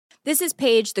This is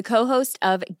Paige, the co-host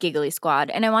of Giggly Squad,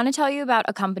 and I want to tell you about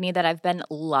a company that I've been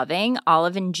loving,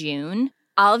 Olive & June.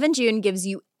 Olive & June gives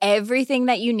you everything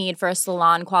that you need for a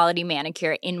salon-quality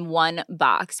manicure in one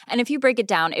box. And if you break it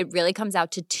down, it really comes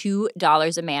out to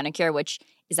 $2 a manicure, which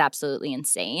is absolutely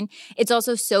insane. It's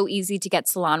also so easy to get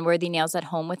salon-worthy nails at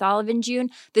home with Olive & June.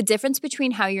 The difference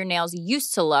between how your nails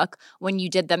used to look when you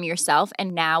did them yourself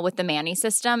and now with the Mani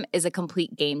system is a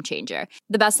complete game changer.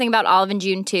 The best thing about Olive &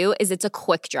 June, too, is it's a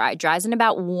quick dry. Dries in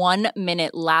about 1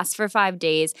 minute, lasts for 5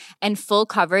 days, and full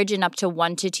coverage in up to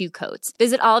 1 to 2 coats.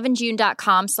 Visit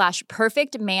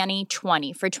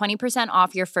oliveandjune.com/perfectmani20 for 20%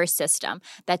 off your first system.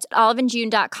 That's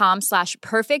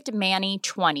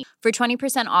oliveandjune.com/perfectmani20 for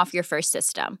 20% off your first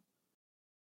system.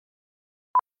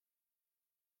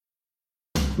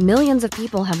 Millions of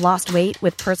people have lost weight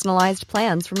with personalized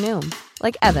plans from Noom.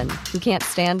 Like Evan, who can't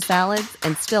stand salads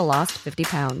and still lost 50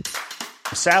 pounds.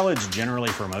 Salads generally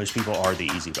for most people are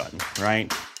the easy button,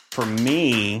 right? For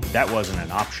me, that wasn't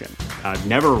an option. I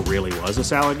never really was a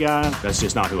salad guy. That's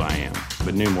just not who I am.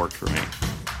 But Noom worked for me.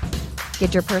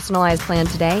 Get your personalized plan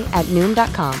today at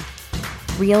Noom.com.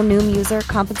 Real Noom user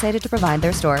compensated to provide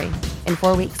their story. In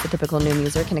 4 weeks, the typical Noom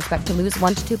user can expect to lose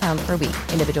 1 to 2 pounds per week.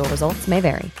 Individual results may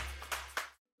vary.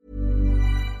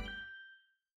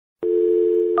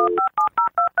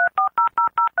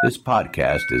 This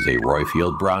podcast is a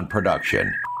Royfield Brown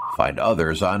production. Find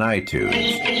others on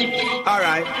iTunes. All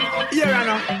right, Your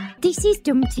Honor. This is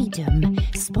Dumpty Dum,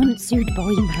 sponsored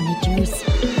by managers.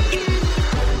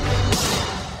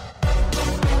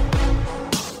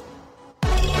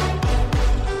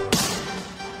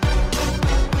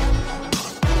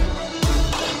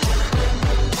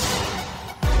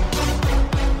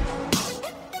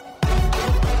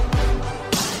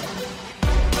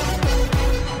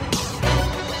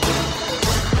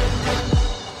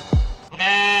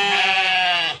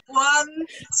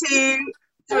 Two,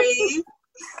 three.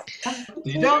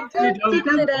 Next time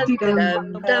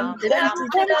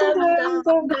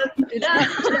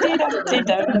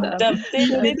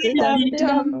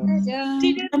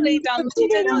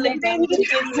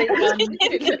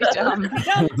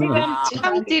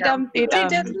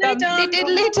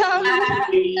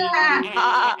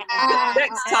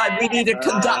we need a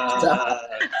conductor.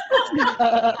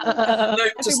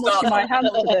 Note to start. My hand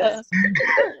on this.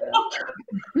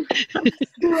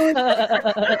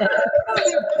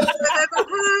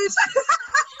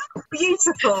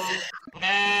 Beautiful.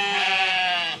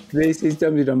 This is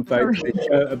Dumpty Dum, folks, a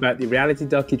show about the reality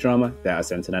docudrama that are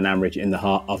centered on Ambridge in the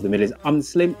heart of the Midlands. I'm the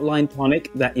slim line tonic,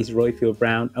 that is Royfield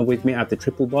Brown, and with me I have the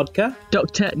triple vodka,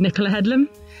 Dr. Nicola Headlam,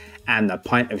 and the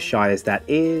pint of Shires, that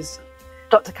is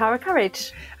Dr. Cara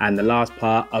Courage. And the last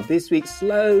part of this week's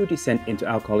slow descent into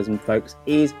alcoholism, folks,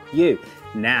 is you.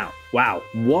 Now, wow,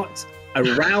 what a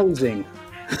rousing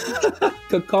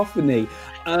cacophony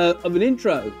of an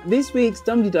intro. This week's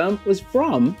Dumpty Dum was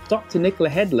from Dr. Nicola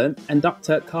Headlam and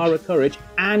Dr. Cara Courage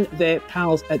and their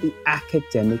pals at the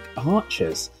Academic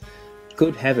Archers.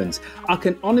 Good heavens. I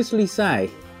can honestly say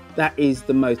that is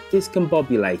the most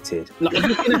discombobulated. Like,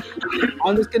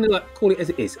 I'm just gonna like call it as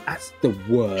it is. That's the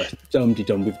worst Dumpty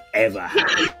Dum we've ever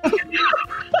had.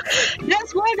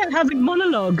 That's why they're having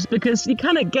monologues, because you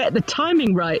cannot get the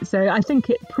timing right. So I think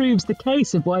it proves the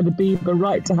case of why the Beeb are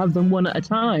right to have them one at a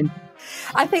time.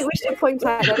 I think we should point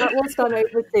out that was done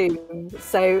over Zoom,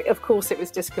 so of course it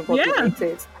was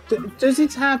discombobulated. Yeah. Does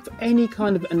it have any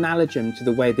kind of analogy to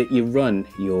the way that you run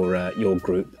your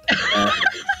group? How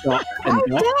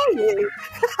dare you?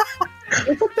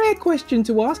 It's a fair question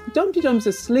to ask. Dumpty Dum's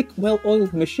a slick,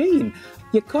 well-oiled machine.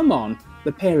 You come on,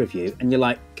 the pair of you, and you're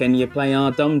like, can you play our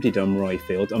Dumpty Dum,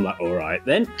 Royfield? I'm like, all right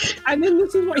then. And then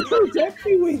this is what you're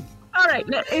exactly with. All right,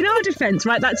 in our defence,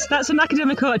 right, that's an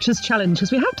Academic Archers challenge, because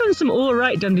we have done some all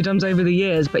right Dumpty Dums over the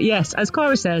years. But yes, as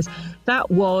Cara says, that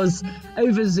was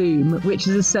over Zoom, which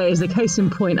is to say is the case in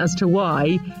point as to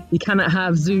why you cannot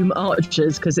have Zoom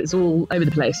Archers, because it's all over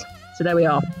the place. So there we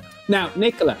are. Now,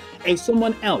 Nicola, if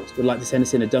someone else would like to send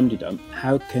us in a Dumpty Dum,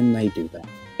 how can they do that?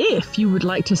 If you would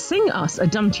like to sing us a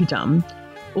Dumpty Dum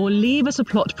or leave us a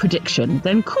plot prediction,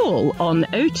 then call on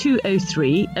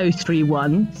 0203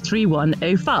 031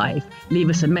 3105. Leave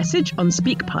us a message on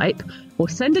SpeakPipe or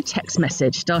send a text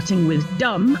message starting with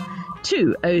DUM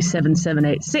to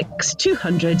 07786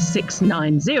 200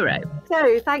 690.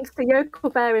 So thanks to Yokel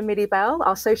Bear and Millie Bell,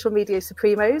 our social media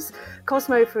supremos,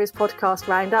 Cosmo for his podcast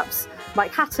roundups,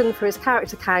 Mike Hatton for his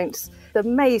character counts, the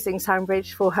amazing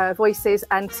Soundbridge for her voices,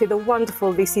 and to the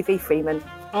wonderful Lucy V. Freeman.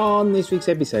 On this week's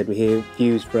episode, we hear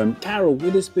views from Carol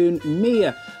Witherspoon,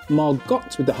 Mia, Margot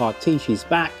with the hard T, she's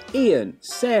back, Ian,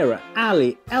 Sarah,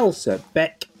 Ali, Elsa,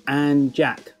 Beck, and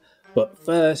Jack. But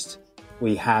first,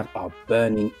 we have our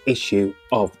burning issue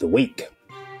of the week.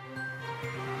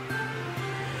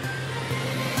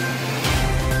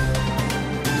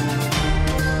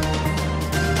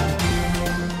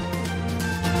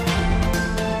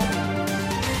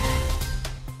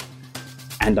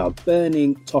 And our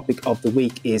burning topic of the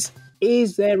week is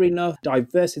there enough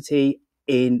diversity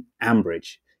in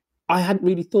Ambridge? I hadn't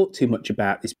really thought too much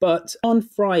about this, but on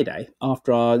Friday,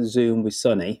 after our Zoom with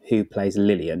Sunny, who plays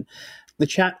Lillian, the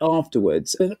chat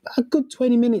afterwards, a good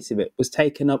 20 minutes of it was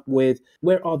taken up with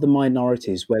where are the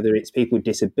minorities, whether it's people with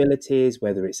disabilities,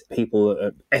 whether it's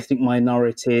people, ethnic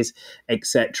minorities,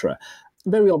 etc.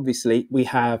 Very obviously, we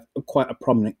have quite a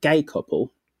prominent gay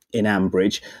couple in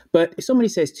Ambridge. But if somebody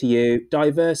says to you,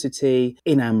 diversity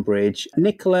in Ambridge,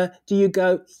 Nicola, do you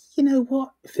go, you know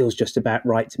what? It feels just about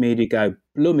right to me. Do you go,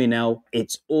 blooming hell,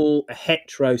 it's all a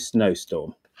hetero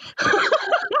snowstorm?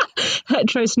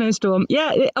 Hetero snowstorm.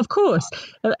 Yeah, of course.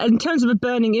 In terms of a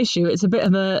burning issue, it's a bit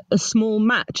of a small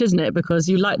match, isn't it? Because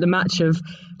you like the match of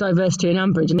diversity in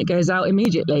Ambridge and it goes out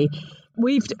immediately.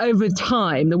 We've, over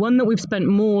time, the one that we've spent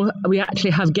more, we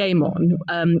actually have game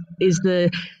on, is the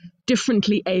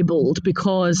differently abled,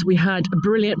 because we had a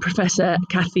brilliant professor,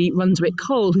 Kathy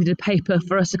Runswick-Cole, who did a paper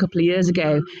for us a couple of years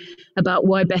ago about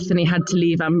why Bethany had to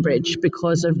leave Ambridge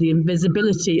because of the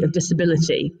invisibility of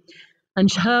disability.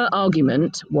 And her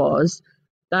argument was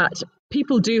that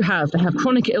people they have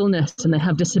chronic illness and they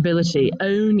have disability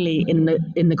only in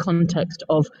the context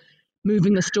of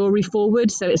moving the story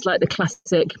forward. So it's like the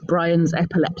classic Brian's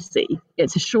epilepsy.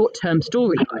 It's a short-term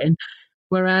storyline,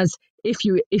 whereas if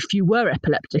you were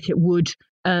epileptic, it would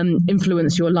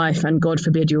influence your life and, God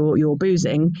forbid, your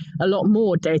boozing a lot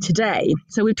more day to day.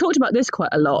 So we've talked about this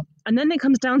quite a lot. And then it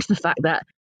comes down to the fact that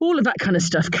all of that kind of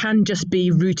stuff can just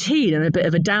be routine and a bit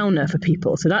of a downer for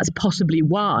people. So that's possibly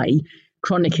why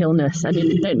chronic illness, I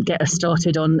mean, don't get us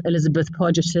started on Elizabeth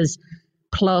Podgers's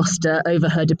plaster over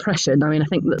her depression. I mean, I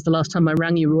think that's the last time I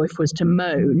rang you, Royf, was to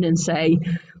moan and say,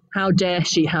 how dare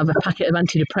she have a packet of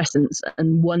antidepressants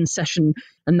and one session,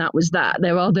 and that was that.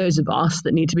 There are those of us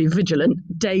that need to be vigilant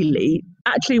daily.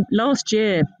 Actually, last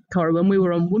year, Cora, when we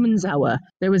were on Women's Hour,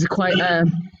 there was quite a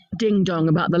ding-dong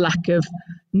about the lack of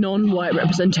non-white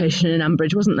representation in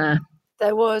Ambridge, wasn't there?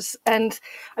 There was. And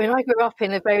I mean, I grew up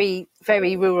in a very,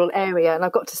 very rural area, and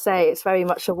I've got to say it's very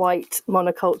much a white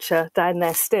monoculture down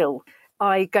there still.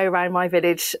 I go around my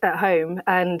village at home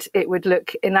and it would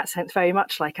look, in that sense, very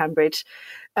much like Ambridge.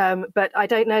 But I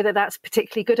don't know that that's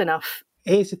particularly good enough.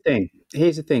 Here's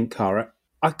the thing, Cara.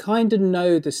 I kind of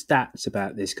know the stats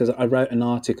about this because I wrote an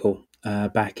article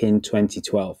back in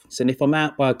 2012. So if I'm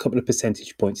out by a couple of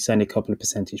percentage points, it's only a couple of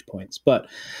percentage points. But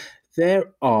there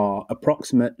are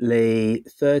approximately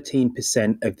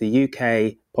 13% of the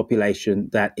UK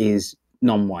population that is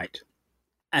non-white.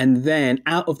 And then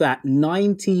out of that,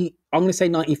 I'm going to say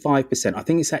 95%. I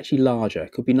think it's actually larger.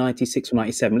 It could be 96 or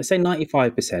 97. Let's say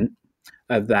 95%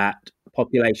 of that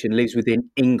population lives within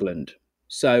England.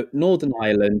 So Northern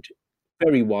Ireland,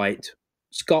 very white.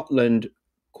 Scotland,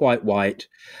 quite white.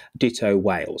 Ditto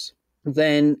Wales.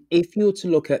 Then if you were to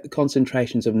look at the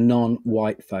concentrations of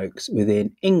non-white folks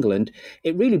within England,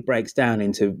 it really breaks down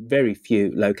into very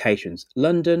few locations.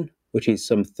 London, which is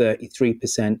some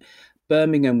 33%.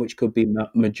 Birmingham, which could be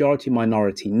majority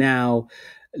minority now.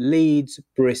 Leeds,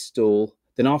 Bristol.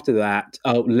 Then after that,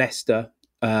 Leicester,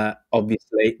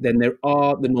 obviously. Then there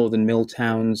are the northern mill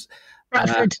towns.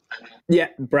 Bradford.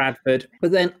 Bradford.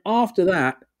 But then after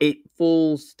that, it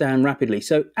falls down rapidly.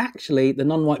 So actually, the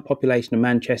non-white population of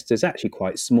Manchester is actually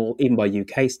quite small, even by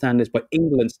UK standards, by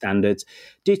England standards.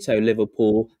 Ditto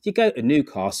Liverpool. You go to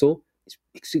Newcastle,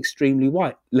 it's extremely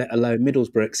white, let alone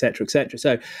Middlesbrough, etc., etc.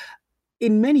 So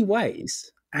in many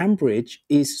ways, Ambridge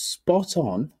is spot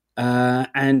on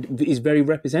and is very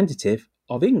representative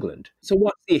of England. So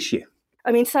what's the issue?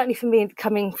 I mean, certainly for me,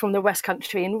 coming from the West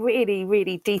Country and really,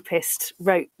 really deepest,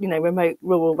 remote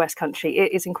rural West Country,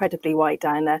 it is incredibly white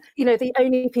down there. You know, the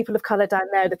only people of colour down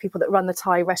there are the people that run the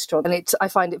Thai restaurant. And I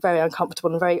find it very uncomfortable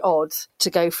and very odd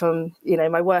to go from,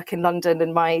 my work in London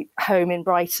and my home in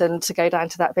Brighton to go down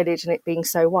to that village and it being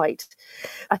so white.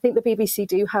 I think the BBC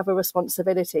do have a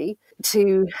responsibility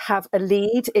to have a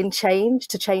lead in change,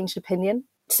 to change opinion,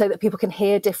 so that people can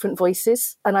hear different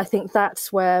voices. And I think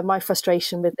that's where my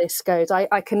frustration with this goes.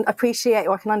 I can appreciate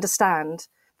or I can understand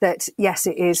that, yes,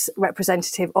 it is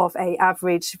representative of a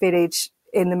average village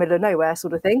in the middle of nowhere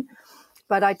sort of thing.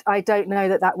 But I don't know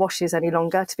that washes any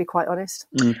longer, to be quite honest.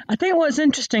 I think what's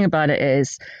interesting about it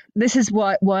is, this is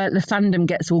why the fandom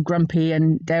gets all grumpy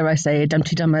and, dare I say,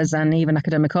 Dumpty Dummers and even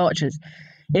academic archers,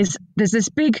 is there's this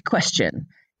big question.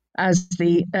 as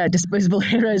the disposable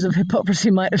heroes of hypocrisy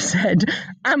might have said,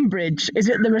 Ambridge, is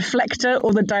it the reflector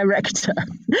or the director?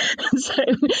 So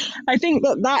I think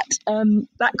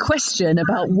that question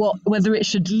about whether it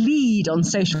should lead on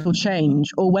social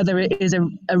change or whether it is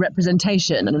a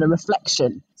representation and a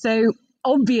reflection. So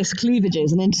obvious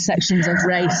cleavages and intersections of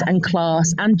race and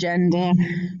class and gender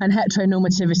and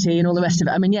heteronormativity and all the rest of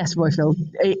it. I mean, yes, Roifield,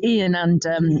 Ian and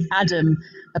Adam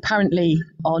apparently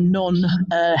are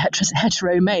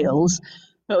non-hetero males,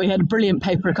 but we had a brilliant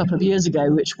paper a couple of years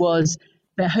ago which was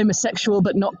they're homosexual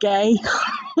but not gay,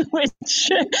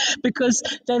 because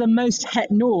they're the most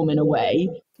het norm in a way.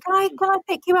 Can I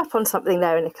pick you up on something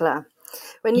there, Nicola?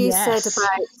 When you said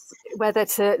about whether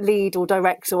to lead or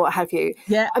direct or what have you.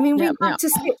 Yeah. I mean, we have to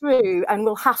sit through, and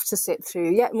we'll have to sit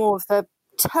through yet more of the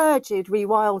turgid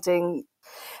rewilding.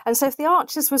 And so if The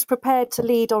Archers was prepared to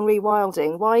lead on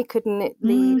rewilding, why couldn't it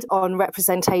lead on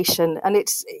representation? And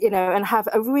it's, and have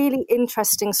a really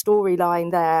interesting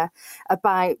storyline there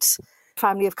about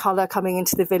family of colour coming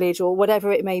into the village or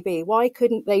whatever it may be. Why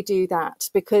couldn't they do that?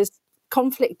 Because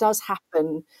conflict does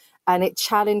happen. And it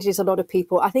challenges a lot of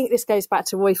people. I think this goes back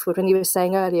to Roifield when you were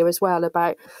saying earlier as well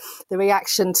about the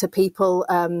reaction to people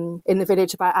in the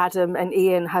village about Adam and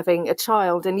Ian having a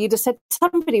child. And you'd have said,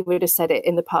 somebody would have said it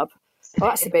in the pub. Well,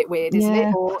 that's a bit weird, isn't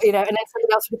it? Or, and then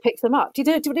somebody else would pick them up. Do you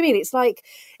know what I mean? It's like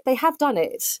they have done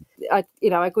it. I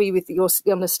agree with you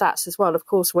on the stats as well. Of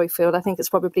course, Roifield, I think it's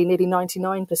probably nearly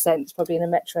 99%. It's probably in a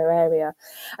metro area.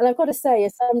 And I've got to say,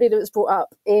 as somebody that was brought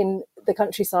up in the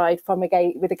countryside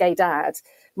with a gay dad,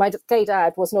 my gay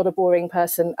dad was not a boring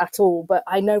person at all. But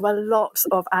I know a lot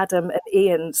of Adam and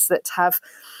Ians that have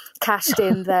cashed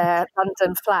in their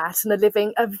London flat and are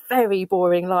living a very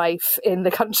boring life in the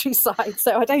countryside.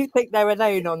 So I don't think they're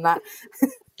alone on that.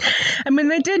 I mean,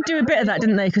 they did do a bit of that,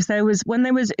 didn't they? Because when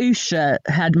there was Usha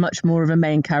had much more of a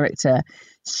main character.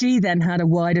 She then had a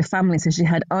wider family, so she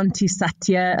had Auntie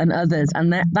Satya and others,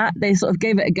 and that they sort of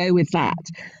gave it a go with that.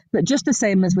 But just the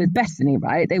same as with Bethany,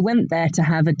 right? They went there to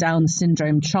have a Down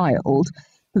syndrome child.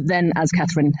 But then, as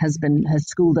Catherine has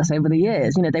schooled us over the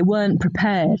years, they weren't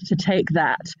prepared to take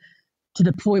that to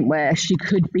the point where she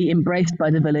could be embraced by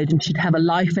the village and she'd have a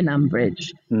life in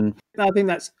Ambridge. I think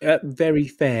that's very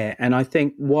fair. And I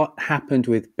think what happened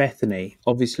with Bethany,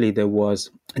 obviously there was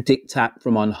a diktat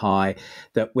from on high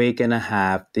that we're going to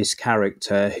have this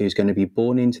character who's going to be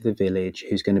born into the village,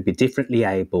 who's going to be differently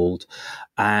abled,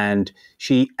 and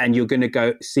you're going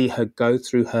to see her go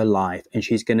through her life, and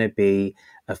she's going to be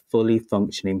a fully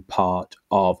functioning part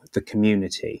of the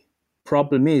community.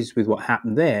 Problem is with what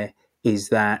happened there is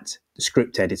that the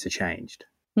script editor changed.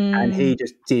 And he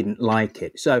just didn't like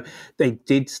it. So they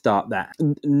did start that.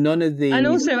 None of the... And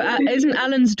also, isn't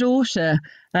Alan's daughter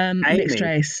mixed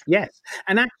race? Yes.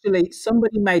 And actually,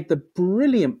 somebody made the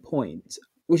brilliant point,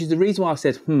 which is the reason why I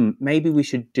said, maybe we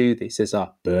should do this as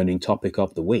our burning topic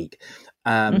of the week.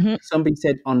 Somebody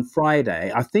said on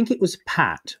Friday, I think it was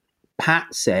Pat.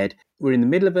 Pat said, we're in the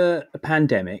middle of a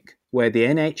pandemic where the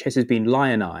NHS has been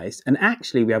lionised. And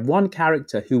actually, we have one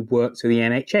character who works for the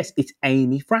NHS. It's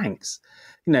Amy Franks.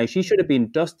 She should have been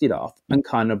dusted off and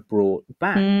kind of brought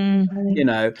back,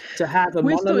 to have a monologue.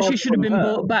 We thought she should have been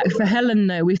brought back for Helen,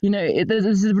 though.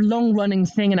 There's a long-running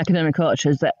thing in Academic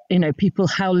Archers that, people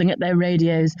howling at their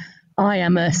radios, I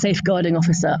am a safeguarding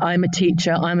officer, I'm a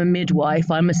teacher, I'm a midwife,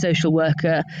 I'm a social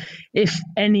worker. If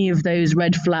any of those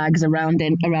red flags around,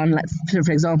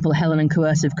 for example, Helen and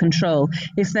coercive control,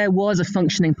 if there was a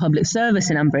functioning public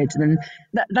service in Ambridge, then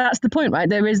that's the point, right?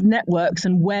 There is networks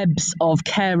and webs of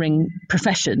caring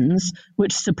professions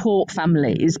which support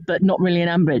families, but not really in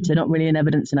Ambridge. They're not really in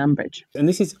evidence in Ambridge. And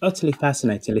this is utterly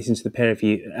fascinating, listening to the pair of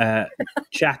you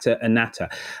chatter and natter,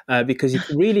 because you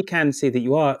really can see that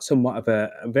you are somewhat of a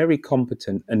very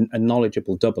competent and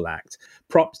knowledgeable double act.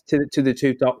 Props to the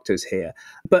two doctors here.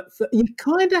 But you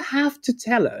kind of have to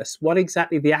tell us what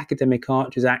exactly the Academic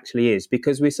Archers actually is,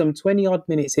 because we're some 20 odd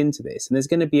minutes into this, and there's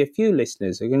going to be a few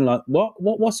listeners who are going to like,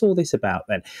 what's all this about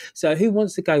then? So who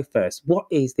wants to go first? What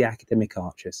is the Academic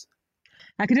Archers?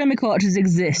 Academic Archers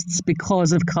exists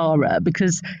because of Cara,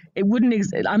 because it wouldn't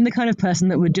exist. I'm the kind of person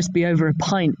that would just be over a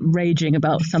pint raging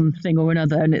about something or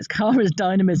another, and it's Cara's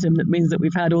dynamism that means that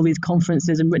we've had all these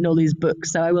conferences and written all these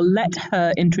books. So I will let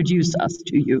her introduce us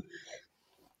to you.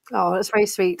 Oh, that's very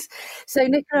sweet. So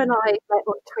Nicola and I met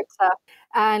on Twitter,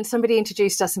 and somebody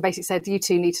introduced us and basically said, you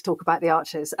two need to talk about the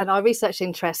Archers. And our research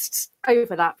interests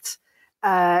overlapped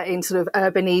in sort of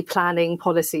urban planning,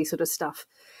 policy sort of stuff.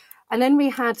 And then we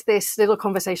had this little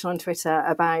conversation on Twitter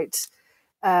about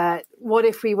what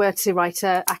if we were to write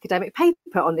an academic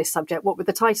paper on this subject? What would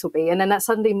the title be? And then that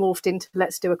suddenly morphed into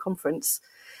let's do a conference.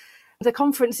 The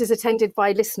conference is attended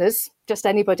by listeners, just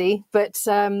anybody, but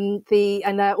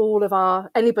they're all of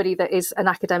anybody that is an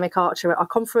academic archer at our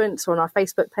conference or on our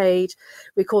Facebook page.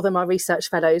 We call them our research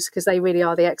fellows because they really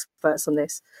are the experts on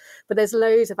this. But there's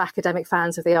loads of academic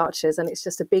fans of the Archers, and it's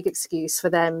just a big excuse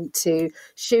for them to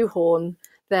shoehorn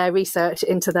their research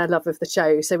into their love of the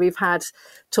show. So we've had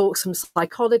talks from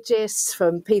psychologists,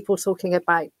 from people talking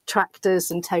about tractors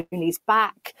and Tony's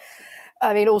back.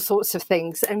 I mean, all sorts of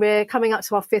things. And we're coming up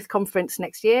to our 5th conference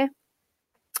next year.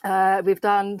 We've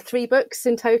done 3 books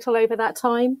in total over that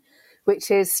time, which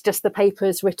is just the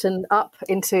papers written up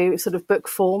into sort of book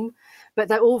form. But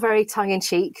they're all very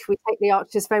tongue-in-cheek. We take the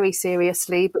Archers very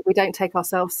seriously, but we don't take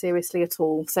ourselves seriously at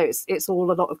all. So it's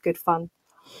all a lot of good fun.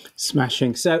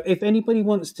 Smashing. So if anybody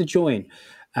wants to join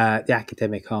the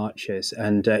academic Archers,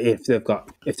 and if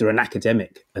they're an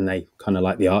academic and they kind of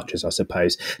like the Archers, I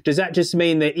suppose, does that just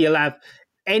mean that you'll have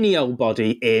any old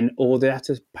body in, or they have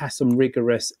to pass some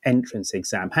rigorous entrance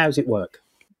exam? How does it work?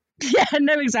 Yeah,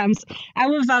 no exams.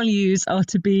 Our values are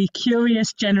to be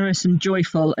curious, generous and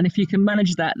joyful, and if you can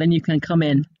manage that, then you can come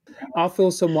in. I feel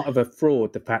somewhat of a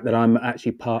fraud, the fact that I'm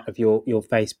actually part of your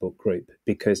Facebook group,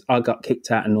 because I got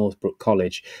kicked out of Northbrook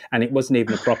College and it wasn't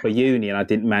even a proper uni and I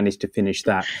didn't manage to finish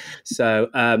that. So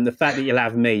the fact that you'll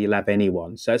have me, you'll have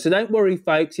anyone. So don't worry,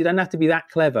 folks, you don't have to be that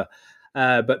clever.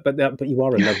 But you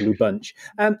are a lovely bunch.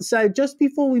 So just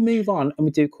before we move on and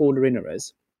we do caller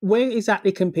inners, where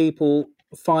exactly can people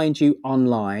find you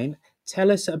online?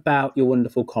 Tell us about your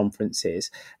wonderful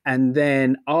conferences, and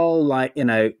then I'll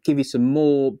give you some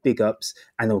more big ups,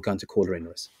 and then we'll go on to caller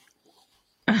inners.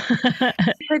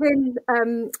 Put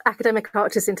in Academic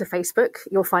Archers into Facebook,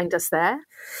 you'll find us there.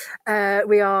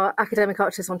 We are Academic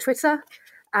Archers on Twitter.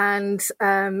 And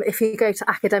if you go to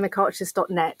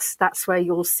academicarchers.net, that's where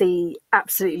you'll see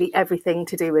absolutely everything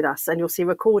to do with us. And you'll see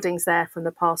recordings there from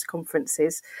the past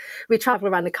conferences. We travel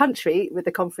around the country with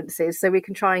the conferences, so we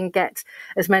can try and get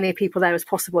as many people there as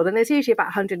possible. And there's usually about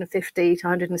 150 to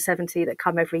 170 that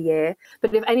come every year.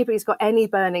 But if anybody's got any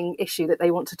burning issue that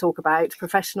they want to talk about,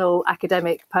 professional,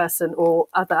 academic, person or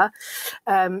other,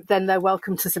 then they're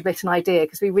welcome to submit an idea,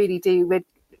 because we really do.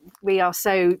 We are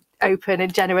so open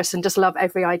and generous and just love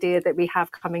every idea that we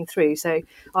have coming through. So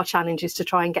our challenge is to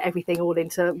try and get everything all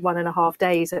into 1.5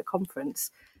 days at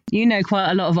conference. You know quite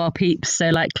a lot of our peeps. So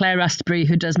like Claire Astbury,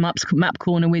 who does Map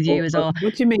Corner with you, is our...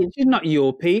 What do you mean? She's not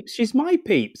your peeps. She's my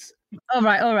peeps. All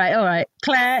right.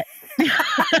 Claire,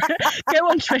 go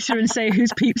on Twitter and say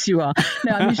whose peeps you are.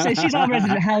 No, I mean, so she's our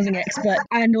resident housing expert,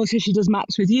 and also she does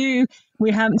maps with you.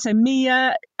 So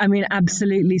Mia, I mean,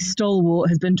 absolutely stalwart,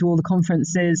 has been to all the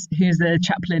conferences, who's the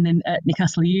chaplain at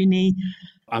Newcastle Uni.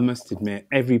 I must admit,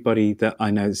 everybody that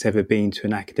I know that's ever been to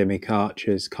an Academic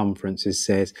Archers conferences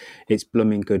says it's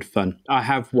blooming good fun. I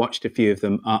have watched a few of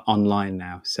them online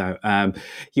now. So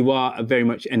you are very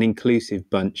much an inclusive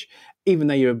bunch. Even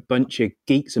though you're a bunch of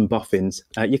geeks and boffins,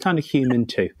 you're kind of human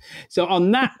too. So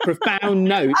on that profound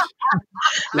note...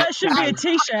 that should be a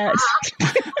T-shirt.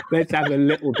 Let's have a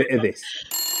little bit of this.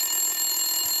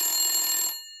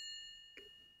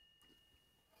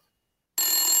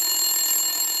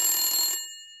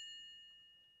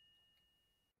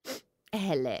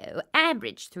 Hello,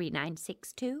 Ambridge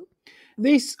 3962.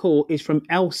 This call is from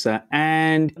Elsa,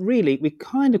 and really, we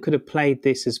kind of could have played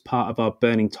this as part of our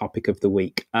burning topic of the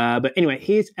week. But anyway,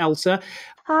 here's Elsa.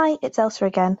 Hi, it's Elsa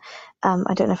again.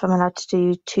 I don't know if I'm allowed to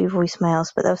do 2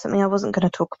 voicemails, but there was something I wasn't going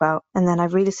to talk about. And then I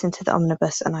re-listened to the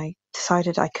omnibus and I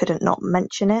decided I couldn't not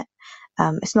mention it.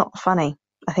 It's not funny.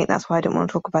 I think that's why I didn't want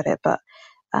to talk about it, but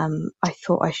I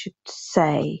thought I should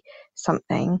say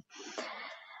something.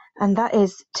 And that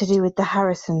is to do with the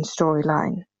Harrison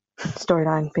storyline.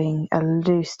 Storyline being a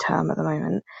loose term at the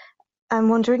moment. I'm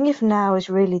wondering if now is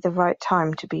really the right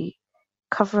time to be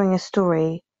covering a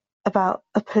story about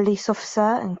a police officer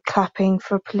and clapping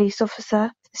for a police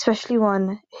officer, especially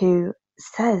one who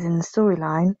says in the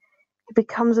storyline he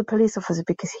becomes a police officer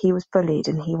because he was bullied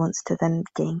and he wants to then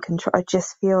gain control. It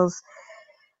just feels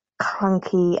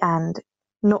clunky, and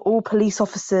not all police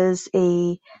officers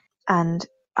and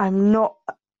I'm not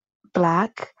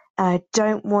black and I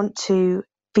don't want to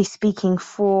be speaking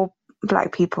for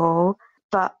black people,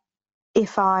 but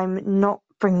if I'm not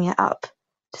bringing it up,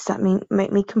 does that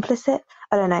make me complicit?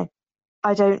 I don't know.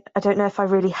 I don't know if I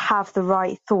really have the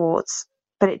right thoughts,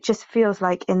 but it just feels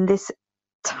like in this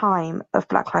time of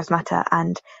Black Lives Matter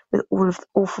and with all of the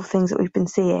awful things that we've been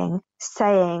seeing,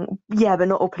 saying, yeah, but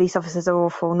not all police officers are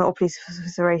awful, not all police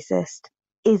officers are racist,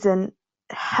 isn't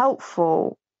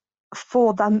helpful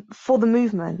for the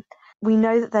movement. We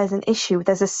know that there's an issue,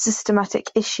 there's a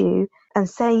systematic issue, and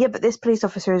saying, yeah, but this police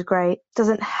officer is great,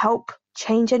 doesn't help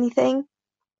change anything.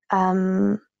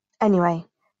 Anyway,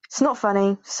 it's not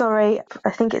funny. Sorry. I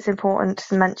think it's important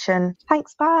to mention.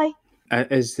 Thanks. Bye.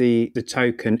 As the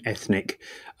token ethnic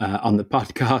on the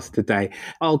podcast today,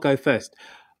 I'll go first.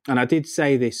 And I did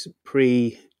say this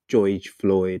pre-George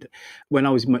Floyd. When I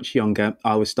was much younger,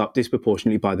 I was stopped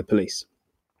disproportionately by the police.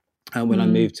 When I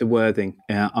moved to Worthing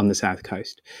on the south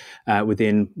coast,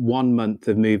 within 1 month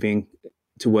of moving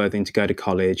to Worthing to go to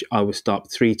college, I was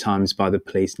stopped 3 times by the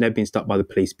police. Never been stopped by the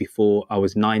police before. I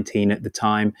was 19 at the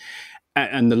time.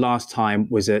 And the last time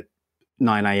was at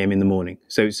 9 a.m. in the morning.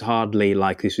 So it's hardly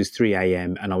like this was 3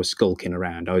 a.m. and I was skulking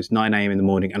around. I was 9 a.m. in the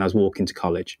morning and I was walking to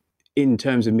college. In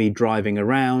terms of me driving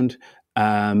around,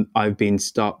 I've been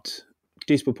stopped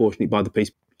disproportionately by the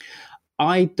police.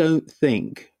 I don't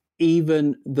think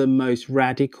even the most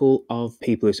radical of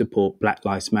people who support Black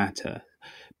Lives Matter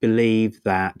believe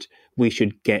that we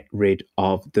should get rid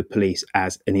of the police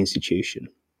as an institution.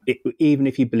 Even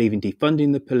if you believe in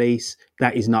defunding the police,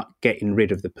 that is not getting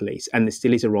rid of the police. And there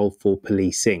still is a role for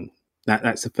policing.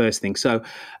 That's the first thing. So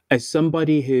as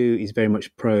somebody who is very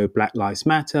much pro Black Lives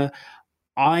Matter,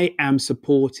 I am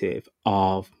supportive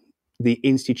of the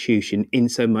institution in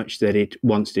so much that it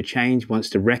wants to change, wants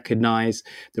to recognise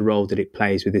the role that it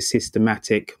plays with the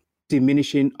systematic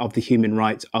diminishing of the human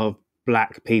rights of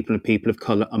Black people and people of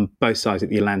colour on both sides of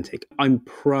the Atlantic. I'm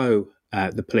pro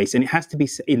the police, and it has to be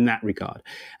in that regard.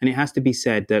 And it has to be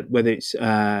said that whether it's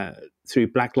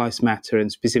through Black Lives Matter and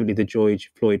specifically the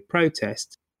George Floyd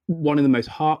protests, one of the most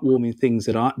heartwarming things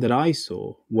that I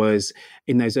saw was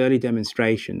in those early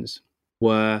demonstrations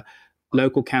were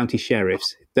local county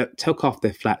sheriffs that took off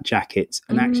their flat jackets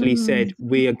and actually said,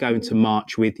 we are going to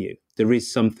march with you. There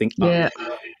is something up.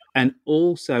 And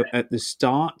also at the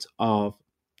start of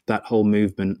that whole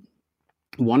movement,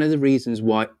 one of the reasons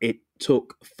why it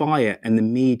took fire and the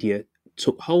media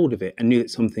took hold of it and knew that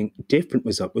something different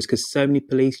was up was because so many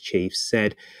police chiefs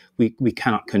said, we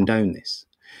cannot condone this.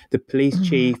 The police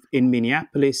chief in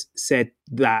Minneapolis said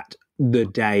that the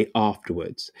day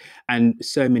afterwards, and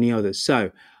so many others. So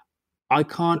I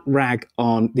can't rag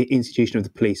on the institution of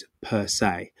the police per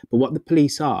se, but what the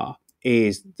police are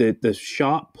is the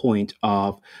sharp point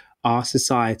of our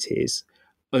society's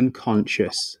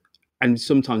unconscious and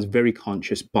sometimes very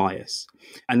conscious bias.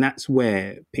 And that's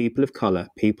where people of colour,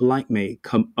 people like me,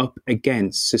 come up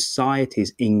against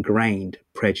society's ingrained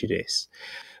prejudice.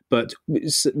 But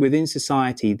within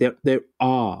society, there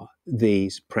are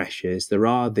these pressures, there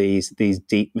are these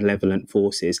deep malevolent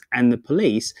forces, and the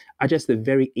police are just the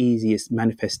very easiest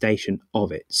manifestation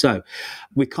of it. So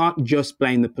we can't just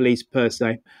blame the police per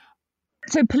se.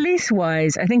 So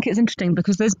police-wise, I think it's interesting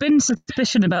because there's been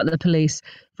suspicion about the police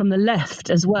from the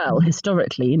left as well,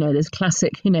 historically. You know, there's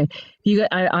classic,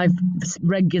 I've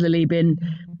regularly been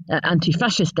at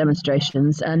anti-fascist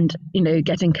demonstrations and,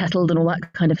 getting kettled and all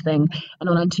that kind of thing, and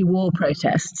on anti-war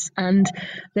protests. And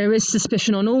there is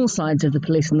suspicion on all sides of the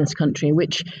police in this country,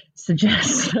 which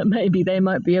suggests that maybe they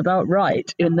might be about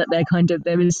right in that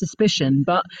there is suspicion.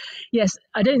 But yes,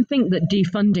 I don't think that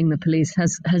defunding the police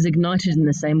has ignited in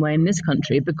the same way in this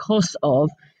country because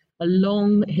of a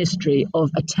long history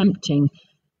of attempting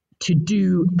to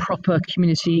do proper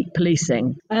community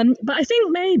policing. But I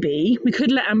think maybe we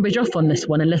could let Ambridge off on this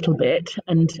one a little bit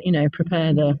and,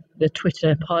 prepare the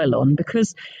Twitter pylon,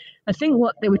 because I think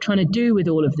what they were trying to do with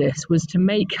all of this was to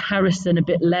make Harrison a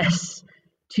bit less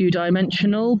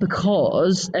two-dimensional,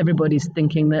 because everybody's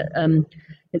thinking that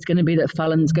it's going to be that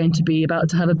Fallon's going to be about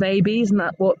to have a baby. Isn't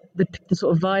that what the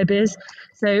sort of vibe is?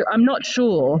 So I'm not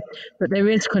sure, but there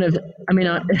is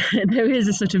there is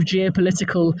a sort of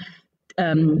geopolitical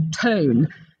tone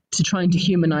to trying to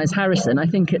humanize Harrison. I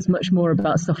think it's much more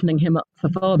about softening him up for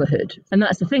fatherhood. And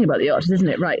that's the thing about the artist, isn't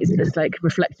it? Right. It's like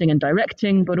reflecting and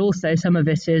directing, but also some of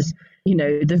it is,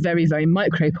 the very, very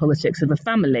micro politics of a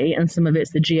family, and some of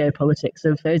it's the geopolitics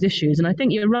of those issues. And I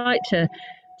think you're right to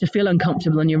feel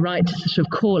uncomfortable, and you're right to sort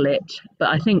of call it. But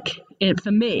I think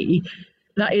for me,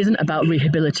 that isn't about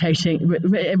rehabilitation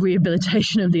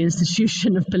of the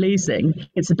institution of policing.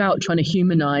 It's about trying to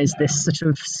humanise this sort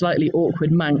of slightly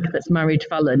awkward mank that's married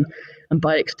Fallon, and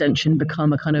by extension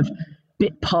become a kind of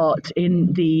bit part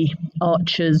in the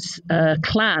Archers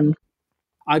clan.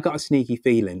 I got a sneaky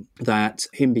feeling that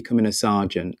him becoming a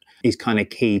sergeant is kind of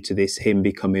key to this, him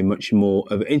becoming much more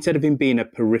of, instead of him being a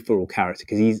peripheral character,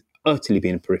 because he's utterly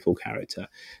been a peripheral character,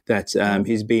 that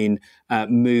he's been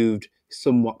moved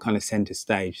somewhat kind of centre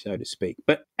stage, so to speak.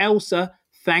 But Elsa,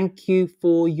 thank you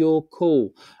for your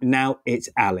call. Now it's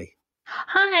Ali.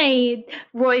 Hi,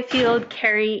 Roifield,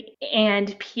 Carrie,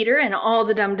 and Peter, and all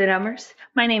the Dum-de-Dummers.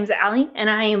 My name's Ali, and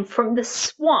I am from the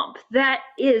swamp that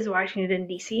is Washington,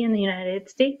 D.C. in the United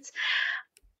States.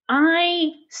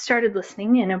 I started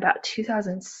listening in about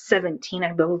 2017,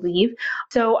 I believe.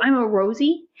 So I'm a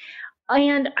Rosie.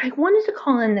 And I wanted to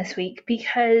call in this week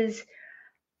because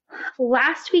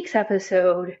last week's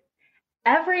episode,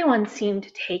 everyone seemed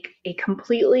to take a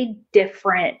completely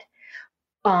different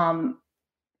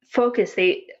focus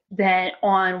than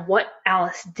on what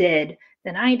Alice did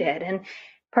than I did. And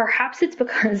perhaps it's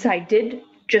because I did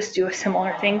just do a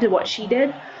similar thing to what she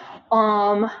did.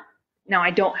 Now,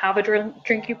 I don't have a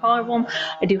drinking problem.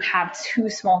 I do have 2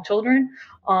 small children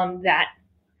that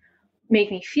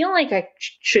make me feel like I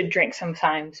should drink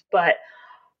sometimes. But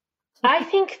I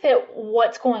think that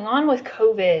what's going on with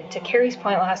COVID, to Carrie's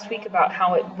point last week about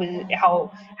how it was,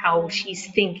 how she's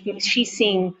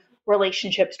seeing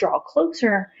relationships draw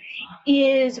closer,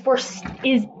 is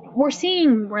we're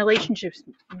seeing relationships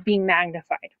being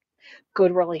magnified.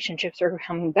 Good relationships are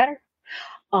becoming better,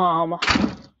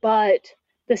 but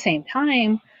at the same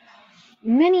time,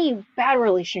 many bad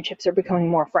relationships are becoming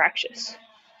more fractious.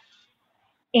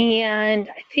 And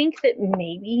I think that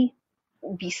maybe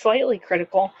be slightly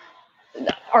critical.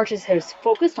 Arches has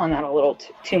focused on that a little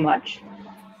too much.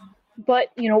 But,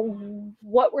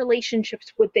 what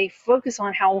relationships would they focus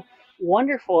on how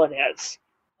wonderful it is?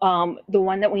 The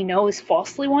one that we know is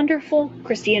falsely wonderful,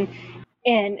 Christy and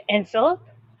Philip.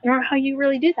 I don't know how you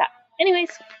really do that. Anyways,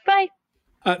 bye.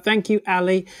 Thank you,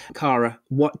 Ali. Cara,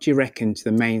 what do you reckon to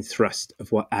the main thrust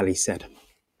of what Ali said?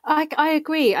 I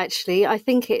agree, actually. I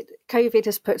think COVID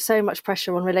has put so much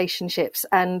pressure on relationships,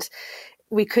 and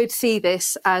we could see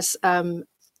this as an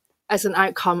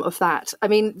outcome of that. I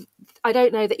mean, I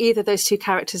don't know that either of those 2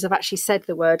 characters have actually said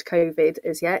the word COVID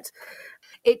as yet.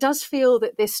 It does feel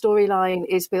that this storyline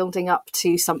is building up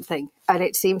to something, and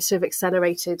it seems to have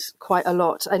accelerated quite a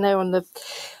lot. I know on the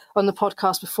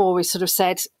podcast before we sort of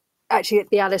said, actually,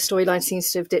 the Alice storyline seems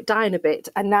to have dipped down a bit,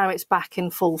 and now it's back in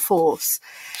full force.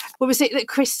 What was it that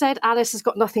Chris said? Alice has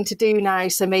got nothing to do now,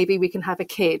 so maybe we can have a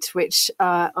kid, which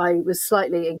I was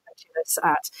slightly incredulous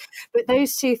at. But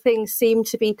those 2 things seem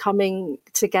to be coming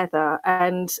together,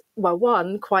 and, well,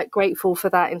 one, quite grateful for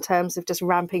that in terms of just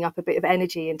ramping up a bit of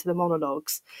energy into the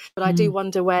monologues. But I do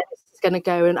wonder where this is going to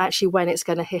go and actually when it's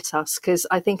going to hit us, because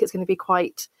I think it's going to be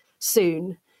quite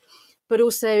soon. But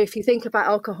also, if you think about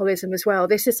alcoholism as well,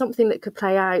 this is something that could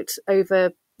play out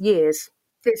over years.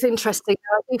 It's interesting.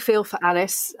 I do feel for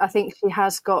Alice. I think she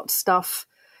has got stuff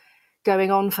going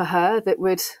on for her that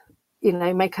would,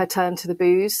 make her turn to the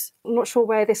booze. I'm not sure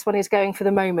where this one is going for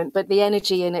the moment, but the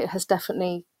energy in it has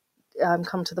definitely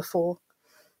come to the fore.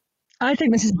 I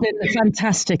think this has been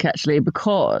fantastic, actually,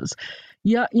 because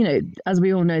as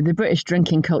we all know, the British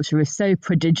drinking culture is so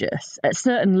prodigious. At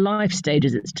certain life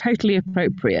stages, it's totally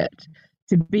appropriate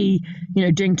to be,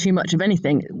 doing too much of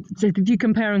anything. So if you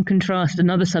compare and contrast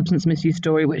another substance misuse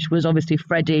story, which was obviously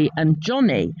Freddie and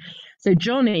Johnny. So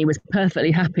Johnny was perfectly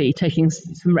happy taking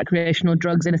some recreational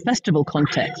drugs in a festival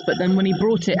context, but then when he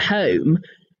brought it home,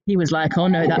 he was like, oh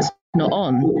no, that's not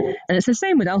on. And it's the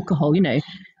same with alcohol, The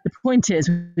point is,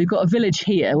 we've got a village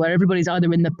here where everybody's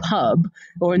either in the pub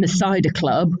or in the cider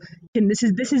club. And this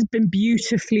has been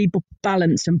beautifully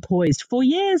balanced and poised for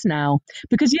years now.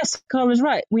 Because yes, Cara's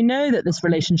right. We know that this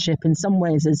relationship in some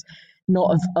ways is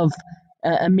not of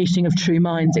a meeting of true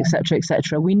minds, etc.,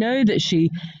 etc. We know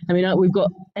that we've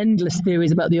got endless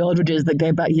theories about the Aldridges that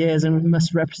go back years and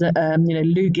must represent,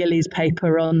 Lou Gillies'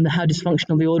 paper on how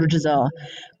dysfunctional the Aldridges are.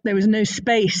 There was no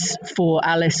space for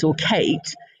Alice or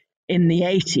Kate in the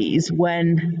 80s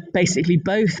when basically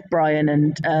both Brian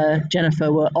and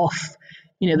Jennifer were off.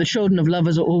 The children of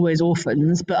lovers are always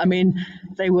orphans, but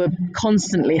they were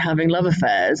constantly having love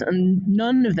affairs, and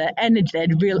none of their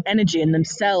real energy in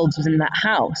themselves was in that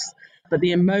house. But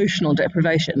the emotional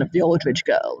deprivation of the Aldridge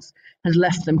girls has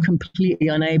left them completely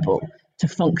unable to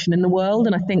function in the world.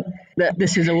 And I think that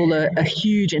this is all a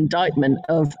huge indictment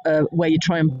of where you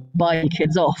try and buy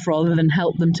kids off rather than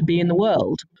help them to be in the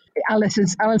world. Alice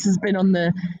has been on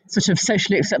the sort of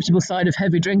socially acceptable side of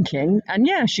heavy drinking, and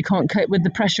she can't cope with the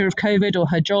pressure of COVID or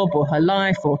her job or her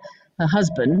life or her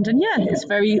husband, and it's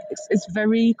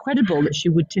very credible that she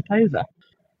would tip over.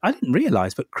 I didn't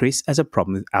realise that Chris has a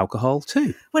problem with alcohol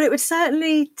too. Well, it would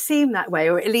certainly seem that way,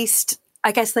 or at least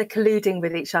I guess they're colluding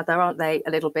with each other, aren't they, a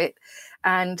little bit?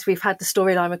 And we've had the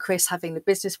storyline with Chris having the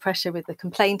business pressure with the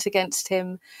complaint against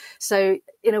him. So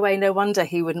in a way, no wonder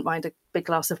he wouldn't mind a big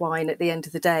glass of wine at the end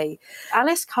of the day.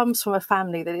 Alice comes from a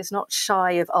family that is not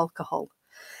shy of alcohol.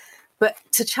 But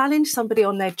to challenge somebody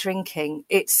on their drinking,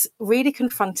 it's really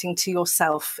confronting to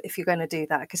yourself if you're going to do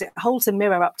that, because it holds a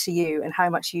mirror up to you and how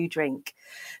much you drink.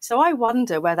 So I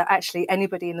wonder whether actually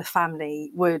anybody in the family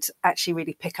would actually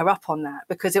really pick her up on that,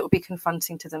 because it would be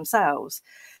confronting to themselves.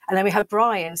 And then we have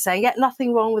Brian saying, yeah,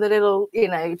 nothing wrong with a little,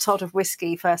 tot of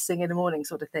whiskey first thing in the morning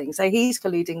sort of thing. So he's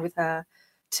colluding with her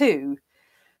too.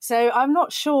 So I'm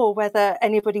not sure whether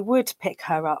anybody would pick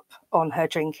her up on her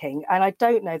drinking. And I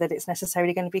don't know that it's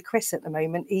necessarily going to be Chris at the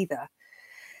moment either.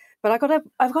 But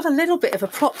I've got a little bit of a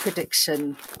plot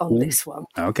prediction on this one.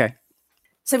 Okay.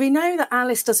 So we know that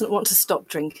Alice doesn't want to stop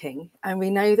drinking, and we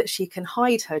know that she can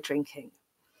hide her drinking.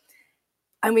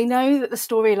 And we know that the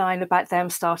storyline about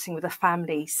them starting with a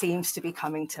family seems to be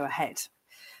coming to a head.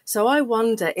 So I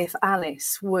wonder if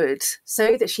Alice would,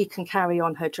 so that she can carry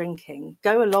on her drinking,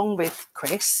 go along with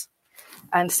Chris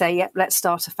and say, yep, let's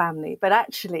start a family, but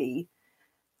actually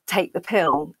take the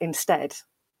pill instead.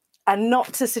 And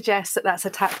not to suggest that that's a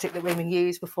tactic that women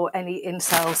use before any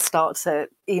incels start to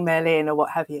email in or what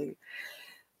have you.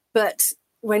 But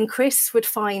when Chris would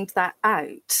find that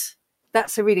out,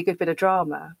 that's a really good bit of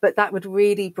drama, but that would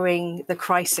really bring the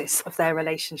crisis of their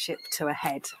relationship to a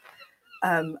head.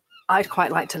 I'd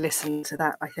quite like to listen to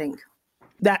that, I think.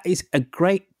 That is a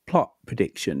great plot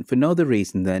prediction for no other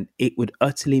reason than it would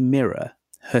utterly mirror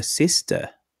her sister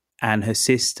and her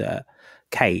sister,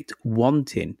 Kate,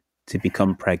 wanting to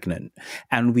become pregnant.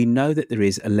 And we know that there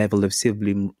is a level of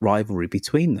sibling rivalry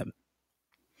between them.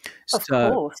 Of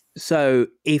course. So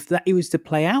if that it was to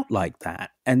play out like that,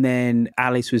 and then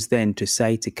Alice was then to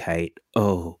say to Kate,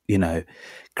 oh,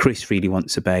 Chris really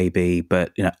wants a baby,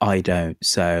 but I don't.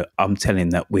 So I'm telling him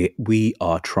that we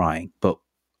are trying, but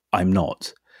I'm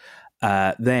not.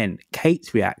 Then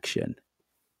Kate's reaction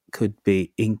could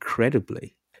be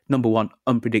incredibly, number one,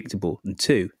 unpredictable, and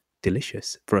two,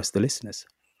 delicious for us, the listeners.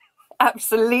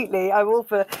 Absolutely. I'm all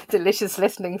for delicious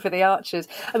listening for the Archers.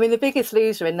 I mean, the biggest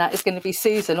loser in that is going to be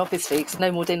Susan, obviously, because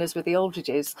no more dinners with the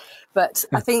Aldridges. But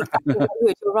I think you're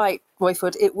right,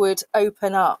 Royford, it would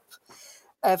open up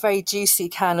a very juicy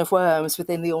can of worms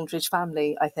within the Aldridge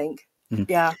family, I think.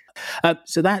 Yeah.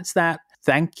 So that's that.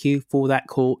 Thank you for that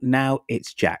call. Now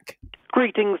it's Jack.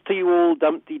 Greetings to you all,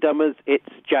 Dumpty Dummers. It's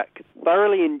Jack,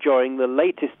 thoroughly enjoying the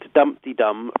latest Dumpty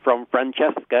Dum from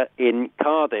Francesca in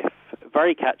Cardiff.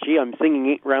 Very catchy. I'm singing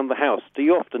it round the house. Do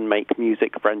you often make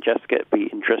music, Francesca? It'd be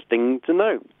interesting to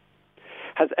know.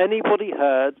 Has anybody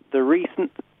heard the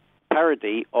recent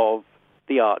parody of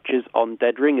The Archers on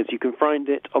Dead Ringers? You can find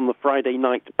it on the Friday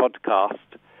night podcast.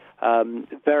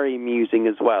 Very amusing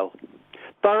as well.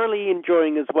 Thoroughly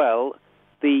enjoying as well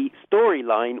the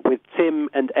storyline with Tim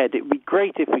and Ed. It would be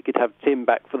great if we could have Tim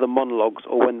back for the monologues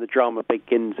or when the drama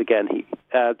begins again.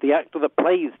 The actor that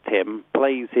plays Tim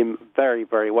plays him very,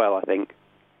 very well, I think.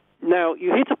 Now,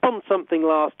 you hit upon something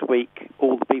last week,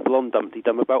 all the people on Dumpty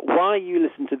Dum, about why you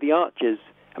listen to The Archers.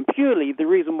 And purely the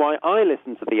reason why I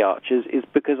listen to The Archers is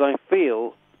because I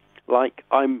feel like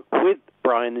I'm with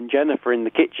Brian and Jennifer in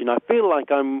the kitchen. I feel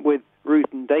like I'm with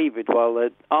Ruth and David while they're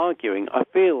arguing. I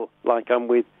feel like I'm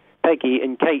with Peggy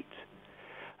and Kate,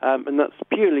 and that's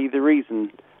purely the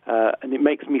reason, and it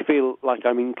makes me feel like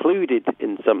I'm included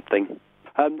in something.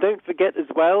 Don't forget as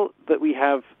well that we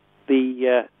have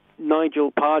the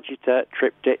Nigel Pargeter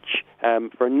triptych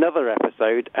for another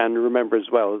episode, and remember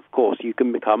as well, of course, you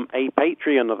can become a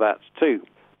Patreon of that too.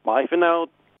 Bye for now.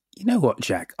 You know what,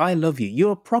 Jack? I love you.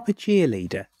 You're a proper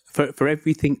cheerleader for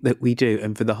everything that we do,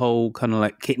 and for the whole kind of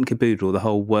like kit and caboodle, the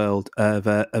whole world of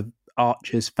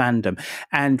Archers fandom.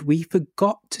 And we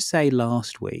forgot to say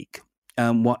last week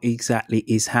what exactly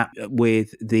is happening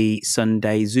with the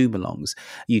Sunday Zoom-alongs.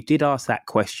 You did ask that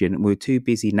question. We were too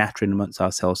busy nattering amongst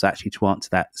ourselves actually to answer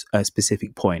that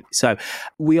specific point. So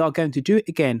we are going to do it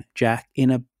again, Jack,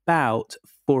 in about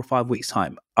 4 or 5 weeks'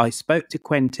 time. I spoke to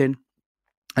Quentin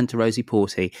and to Rosie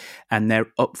Porty, and they're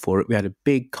up for it. We had a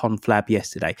big conflab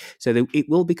yesterday. So it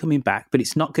will be coming back, but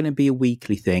it's not going to be a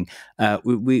weekly thing.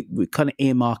 We're kind of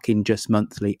earmarking just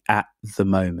monthly at the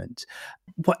moment.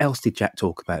 What else did Jack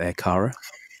talk about there, Cara?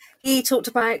 He talked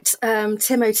about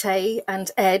Timothée and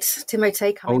Ed.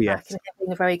 Timothée coming back and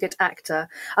being a very good actor.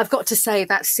 I've got to say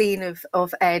that scene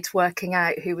of Ed working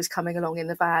out who was coming along in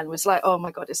the van was like, oh my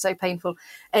God, it's so painful.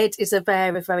 Ed is a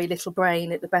bear with very little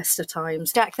brain at the best of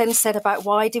times. Jack then said about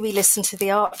why do we listen to The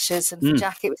Archers? And for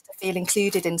Jack, it was to feel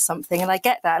included in something. And I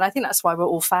get that. And I think that's why we're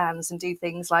all fans and do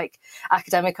things like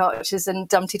Academic Archers and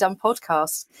Dumpty Dum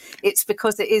podcasts. It's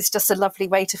because it is just a lovely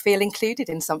way to feel included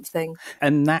in something.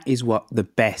 And that is what the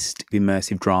best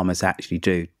immersive dramas actually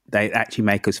do. They actually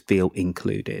make us feel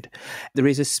included. There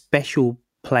is a special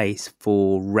place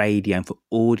for radio and for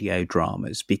audio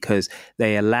dramas because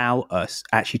they allow us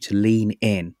actually to lean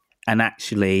in and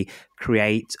actually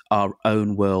create our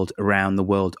own world around the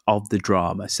world of the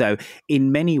drama. So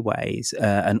in many ways,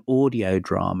 an audio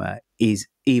drama is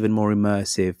even more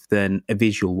immersive than a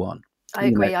visual one. I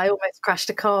agree. I almost crashed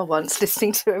a car once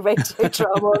listening to a radio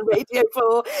drama on Radio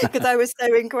 4 because I was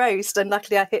so engrossed, and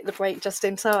luckily I hit the brake just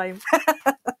in time.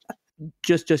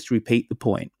 Just to repeat the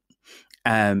point,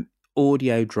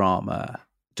 audio drama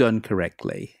done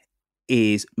correctly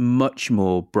is much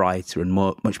more brighter and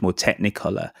much more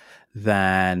technicolor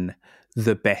than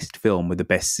the best film with the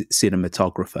best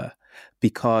cinematographer,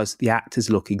 because the actors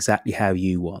look exactly how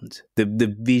you want.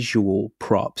 The visual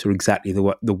props are exactly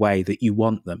the way that you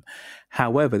want them.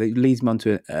 However, that leads me on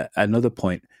to another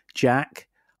point. Jack,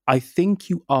 I think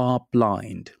you are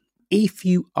blind. If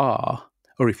you are,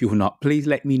 or if you're not, please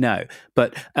let me know.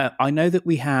 But I know that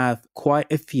we have quite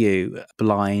a few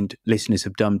blind listeners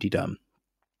of Dum Dee Dum.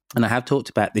 And I have talked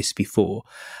about this before.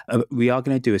 We are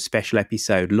going to do a special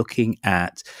episode looking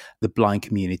at the blind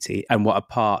community and what a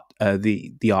part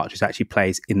the Archers actually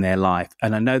plays in their life.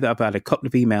 And I know that I've had a couple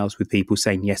of emails with people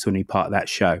saying yes, or no part of that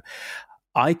show.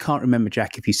 I can't remember,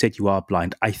 Jack, if you said you are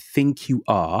blind. I think you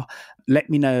are. Let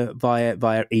me know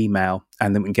via email,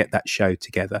 and then we can get that show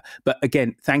together. But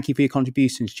again, thank you for your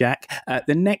contributions, Jack.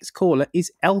 The next caller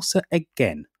is Elsa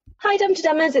again. Hi, Dum Dee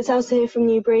Dummers, it's Elsa here from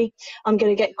Newbury. I'm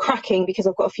going to get cracking because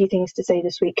I've got a few things to say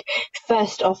this week.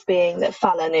 First off being that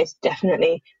Fallon is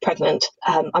definitely pregnant.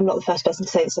 I'm not the first person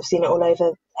to say this, I've seen it all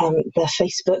over their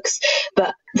Facebooks,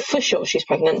 but for sure she's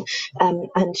pregnant.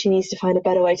 And she needs to find a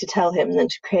better way to tell him than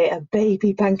to create a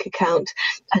baby bank account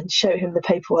and show him the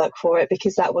paperwork for it,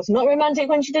 because that was not romantic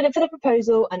when she did it for the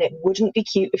proposal, and it wouldn't be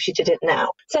cute if she did it now.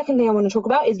 Second thing I want to talk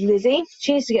about is Lizzie.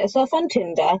 She needs to get herself on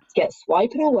Tinder, get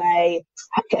swiping away,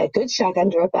 get a good shag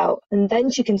under her belt, and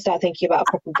then she can start thinking about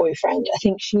a proper boyfriend. I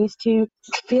think she needs to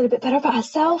feel a bit better about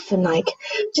herself and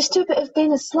just do a bit of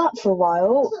being a slut for a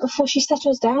while before she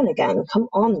settles down again. Come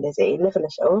on, Lizzie, live a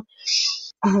little.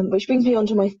 Which brings me on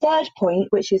to my third point,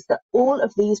 which is that all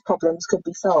of these problems could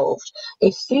be solved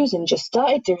if Susan just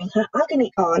started doing her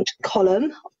agony aunt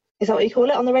column. Is that what you call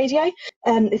it on the radio?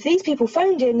 If these people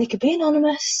phoned in, they could be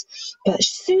anonymous, but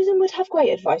Susan would have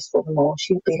great advice for them all.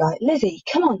 She'd be like, Lizzie,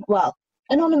 come on. Well,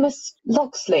 Anonymous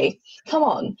Loxley, come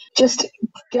on, just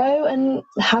go and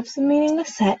have some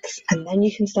meaningless sex, and then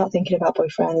you can start thinking about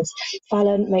boyfriends.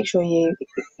 Fallon, make sure you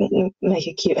make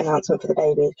a cute announcement for the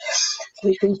baby.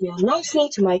 Which brings me on nicely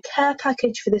to my care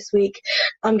package for this week.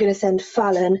 I'm going to send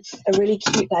Fallon a really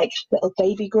cute, little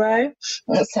baby grow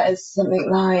that says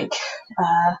something like,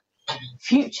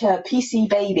 future PC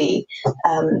baby,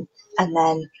 and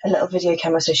then a little video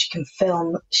camera so she can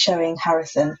film showing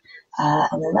Harrison.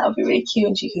 And then that would be really cute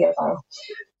and she can go viral.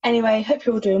 Anyway, hope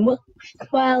you're all doing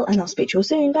well, and I'll speak to you all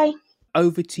soon. Bye.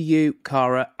 Over to you,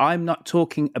 Cara. I'm not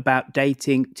talking about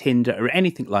dating, Tinder, or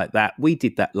anything like that. We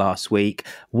did that last week.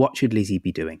 What should Lizzie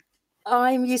be doing?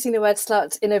 I'm using the word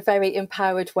slut in a very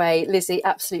empowered way. Lizzie,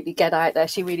 absolutely get out there.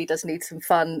 She really does need some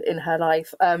fun in her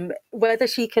life. Whether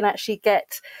she can actually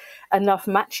get enough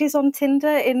matches on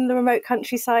Tinder in the remote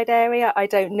countryside area, I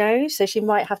don't know. So she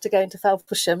might have to go into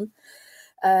Felpersham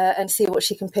and see what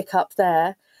she can pick up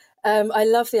there. I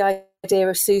love the idea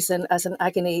of Susan as an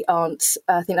agony aunt.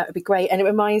 I think that would be great. And it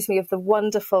reminds me of the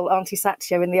wonderful Auntie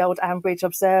Satya in the old Ambridge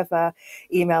Observer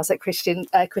emails that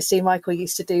Christine Michael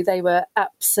used to do. They were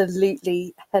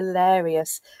absolutely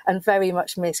hilarious and very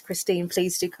much missed. Christine,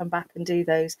 please do come back and do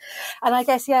those. And I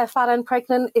guess, Fallon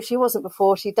pregnant, if she wasn't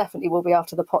before, she definitely will be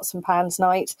after the pots and pans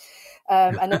night.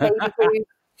 And the baby boo,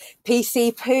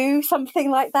 PC poo,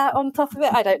 something like that on top of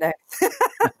it. I don't know.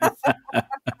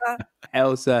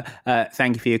 Elsa,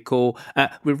 thank you for your call.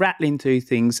 We're rattling through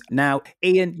things now.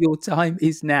 Ian, your time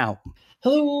is now.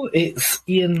 Hello, it's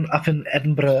Ian up in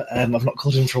Edinburgh. I've not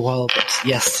called in for a while, but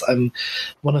yes, I'm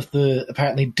one of the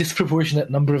apparently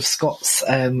disproportionate number of Scots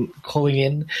calling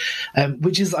in,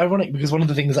 which is ironic because one of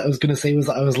the things that I was going to say was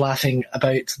that I was laughing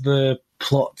about the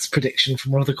plot prediction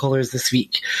from one of the callers this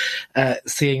week,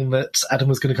 saying that Adam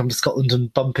was going to come to Scotland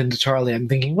and bump into Charlie. I'm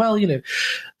thinking, well,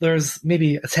 there's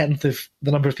maybe a tenth of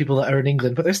the number of people that are in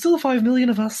England, but there's still 5 million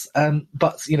of us.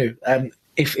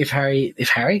 If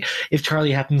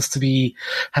Charlie happens to be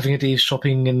having a day's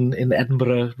shopping in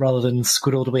Edinburgh rather than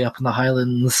squirreled away up in the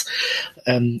Highlands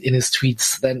in his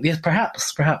tweeds, then yes,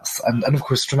 perhaps, and of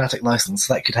course, dramatic license,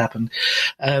 that could happen.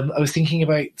 I was thinking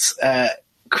about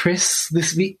Chris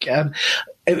this week,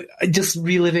 just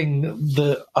reliving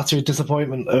the utter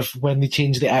disappointment of when they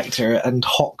changed the actor and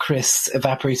Hot Chris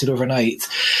evaporated overnight.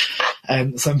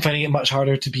 So I'm finding it much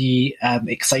harder to be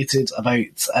excited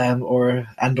about or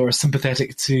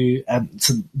sympathetic to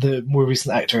the more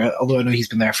recent actor, although I know he's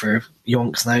been there for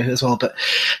yonks now as well. But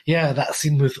yeah, that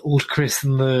scene with old Chris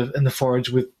in the forge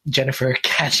with Jennifer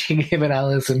catching him and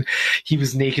Alice, and he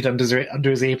was naked under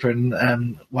his apron.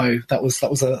 Wow, that was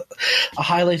a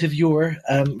highlight of Yore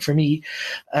for me.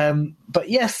 But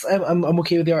yes, I'm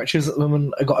okay with the Archers at the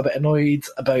moment. I got a bit annoyed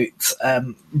about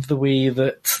the way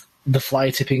that the fly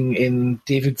tipping in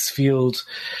David's field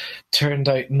turned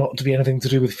out not to be anything to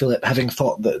do with Philip, having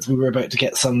thought that we were about to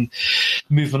get some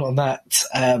movement on that.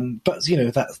 But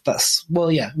that's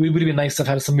well, yeah, it would have been nice to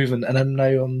have had some movement. And I'm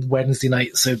now on Wednesday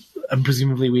night, so I'm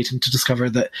presumably waiting to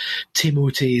discover that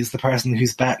Timothy is the person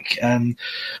who's back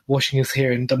washing his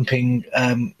hair and dumping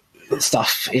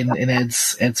stuff in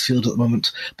Ed's field at the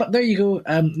moment. But there you go.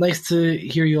 Nice to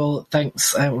hear you all.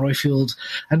 Thanks, Roifield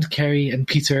and Kerry and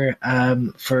Peter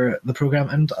for the programme,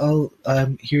 and I'll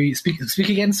hear you speak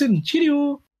again soon.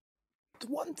 Cheerio! The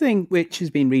one thing which has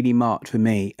been really marked for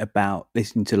me about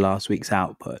listening to last week's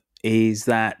output is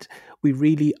that we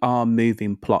really are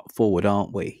moving plot forward,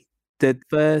 aren't we? The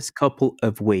first couple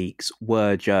of weeks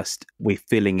were just, we're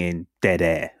filling in dead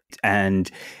air, and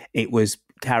it was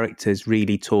characters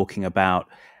really talking about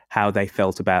how they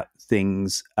felt about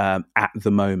things at the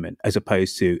moment, as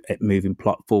opposed to it moving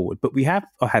plot forward. But we have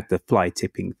had the fly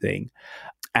tipping thing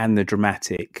and the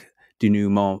dramatic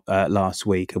denouement last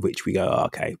week, of which we go,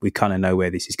 okay, we kind of know where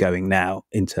this is going now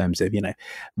in terms of,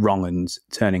 wrong-uns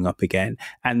turning up again.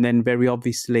 And then very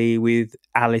obviously with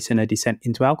Alice and her descent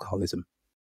into alcoholism.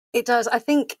 It does. I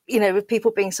think, with people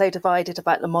being so divided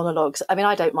about the monologues, I mean,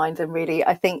 I don't mind them really.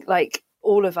 I think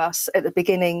all of us at the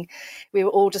beginning, we were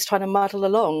all just trying to muddle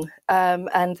along.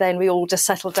 And then we all just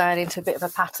settled down into a bit of a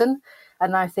pattern.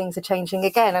 And now things are changing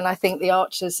again. And I think the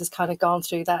Archers has kind of gone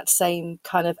through that same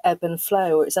kind of ebb and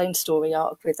flow, or its own story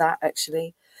arc with that,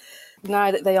 actually.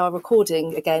 Now that they are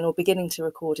recording again, or beginning to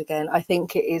record again, I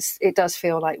think it does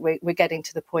feel like we're getting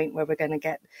to the point where we're going to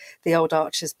get the old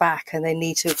Archers back, and they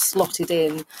need to have slotted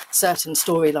in certain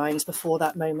storylines before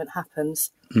that moment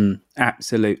happens.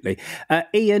 Absolutely.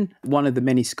 Ian, one of the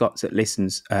many Scots that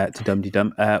listens to Dum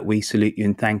Dum, we salute you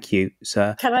and thank you,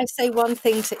 sir. Can I say one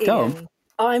thing to Go Ian? on.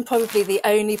 I'm probably the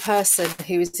only person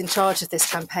who is in charge of this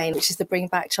campaign, which is the Bring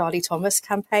Back Charlie Thomas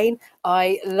campaign.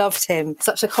 I loved him.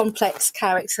 Such a complex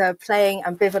character, playing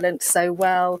ambivalent so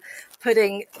well,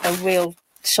 putting a real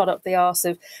shot up the arse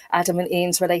of Adam and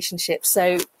Ian's relationship.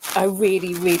 So I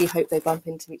really, really hope they bump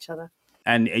into each other.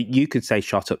 And you could say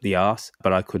shot up the arse,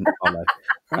 but I couldn't follow.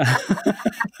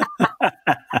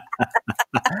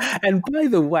 And by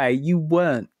the way, you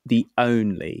weren't the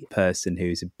only person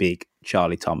who's a big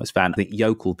Charlie Thomas fan. I think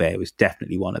Yokel Bear was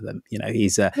definitely one of them.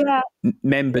 He's a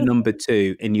member number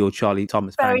 2 in your Charlie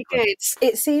Thomas fan Very club. good.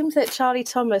 It seemed that Charlie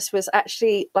Thomas was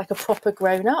actually like a proper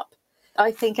grown-up.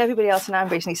 I think everybody else in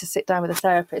Ambridge needs to sit down with a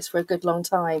therapist for a good long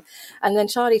time. And then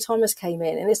Charlie Thomas came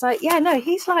in, and it's like,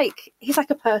 he's like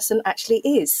a person actually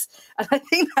is. And I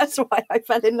think that's why I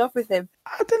fell in love with him.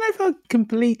 I don't know if I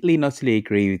completely and utterly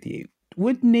agree with you.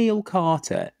 Would Neil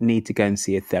Carter need to go and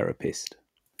see a therapist?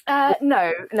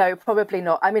 No, probably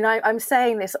not. I mean, I'm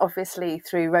saying this obviously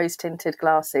through rose-tinted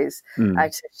glasses, out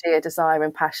of sheer desire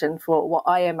and passion for what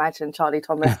I imagine Charlie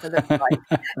Thomas to look like.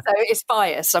 So it's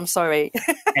biased, I'm sorry.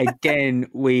 Again,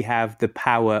 we have the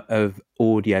power of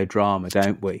audio drama,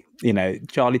 don't we?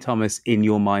 Charlie Thomas, in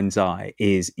your mind's eye,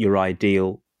 is your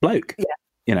ideal bloke.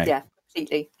 Yeah, yeah,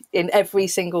 completely. In every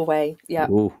single way, yeah.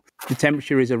 Ooh. The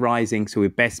temperature is rising, so we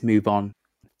best move on.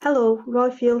 Hello,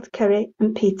 Roifield, Kerry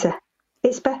and Peter.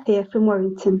 It's Beth here from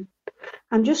Warrington.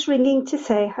 I'm just ringing to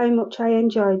say how much I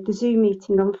enjoyed the Zoom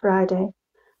meeting on Friday.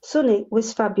 Sunny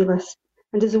was fabulous,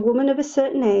 and as a woman of a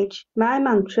certain age, my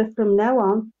mantra from now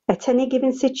on, at any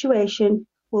given situation,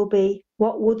 will be,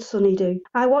 what would Sunny do?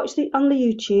 I watched it on the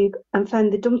YouTube and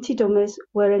found the Dumpty Dummers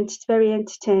were very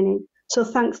entertaining, so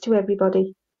thanks to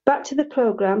everybody. Back to the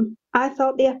programme, I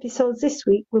thought the episodes this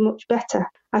week were much better.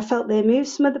 I felt they moved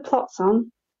some of the plots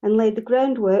on and laid the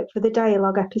groundwork for the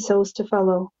dialogue episodes to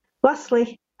follow.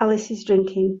 Lastly, Alice's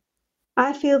drinking.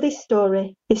 I feel this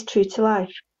story is true to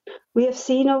life. We have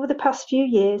seen over the past few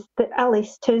years that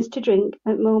Alice turns to drink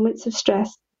at moments of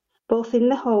stress, both in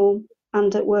the home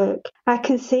and at work. I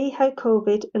can see how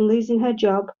COVID and losing her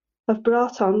job have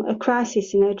brought on a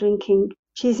crisis in her drinking.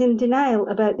 She is in denial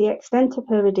about the extent of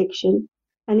her addiction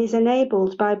and is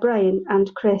enabled by Brian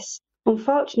and Chris.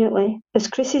 Unfortunately, as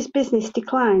Chris's business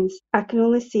declines, I can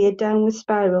only see a downward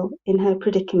spiral in her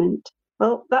predicament.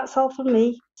 Well, that's all from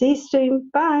me. See you soon.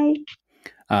 Bye.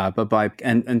 Bye-bye.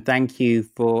 And thank you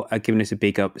for giving us a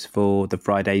big ups for the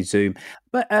Friday Zoom.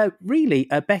 But really,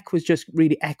 Beck was just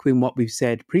really echoing what we've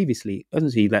said previously,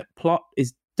 hasn't she? That plot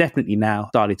is definitely now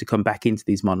starting to come back into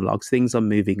these monologues. Things are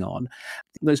moving on.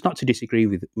 That's not to disagree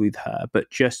with her, but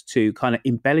just to kind of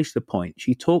embellish the point.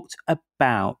 She talked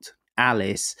about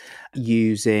Alice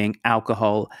using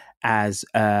alcohol as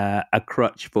a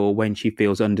crutch for when she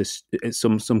feels under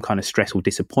some kind of stress or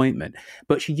disappointment,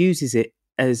 but she uses it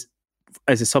as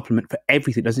a supplement for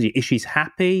everything, doesn't she? If she's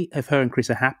happy, if her and Chris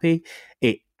are happy,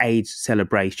 it aids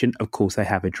celebration. Of course, they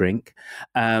have a drink.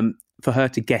 For her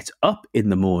to get up in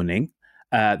the morning,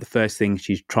 the first thing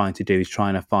she's trying to do is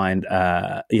trying to find,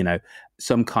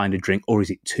 some kind of drink, or is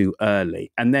it too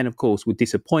early? And then, of course, with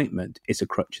disappointment, it's a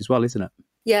crutch as well, isn't it?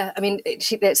 Yeah, I mean,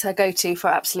 it's her go-to for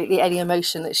absolutely any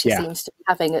emotion that she seems to be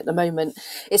having at the moment.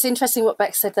 It's interesting what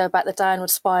Beck said, though, about the downward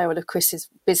spiral of Chris's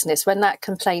business. When that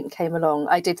complaint came along,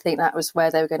 I did think that was where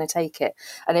they were going to take it,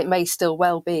 and it may still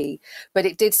well be. But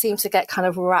it did seem to get kind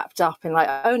of wrapped up in like,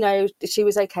 oh, no, she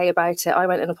was okay about it. I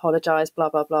went and apologised, blah,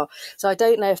 blah, blah. So I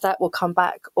don't know if that will come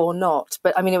back or not.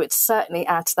 But, I mean, it would certainly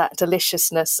add to that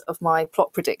deliciousness of my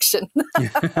plot prediction.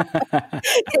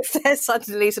 If they're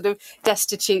suddenly sort of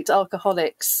destitute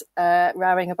alcoholics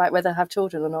rowing about whether to have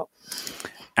children or not.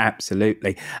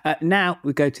 Absolutely. Now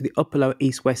we go to the upper, lower,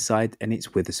 east, west side, and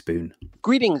it's Witherspoon.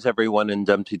 Greetings, everyone in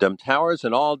Dumpty Dum Towers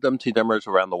and all Dumpty Dummers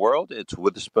around the world. It's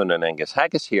Witherspoon and Angus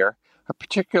Haggis here. A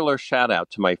particular shout out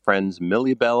to my friends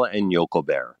Millie Bell and Yokel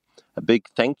Bear. A big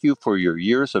thank you for your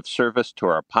years of service to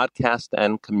our podcast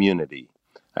and community.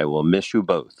 I will miss you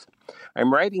both.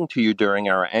 I'm writing to you during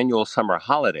our annual summer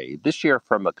holiday, this year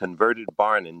from a converted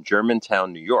barn in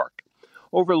Germantown, New York,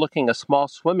 overlooking a small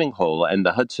swimming hole and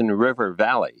the Hudson River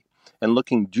Valley, and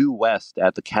looking due west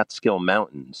at the Catskill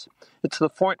Mountains. It's the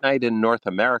fortnight in North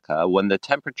America when the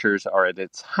temperatures are at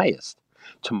its highest.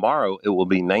 Tomorrow it will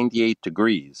be 98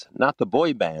 degrees, not the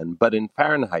boy band, but in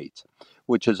Fahrenheit,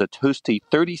 which is a toasty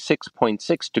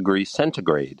 36.6 degrees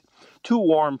centigrade. Too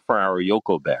warm for our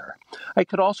yokel bear. I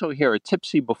could also hear a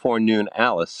tipsy before noon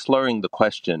Alice slurring the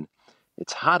question,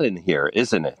 "It's hot in here,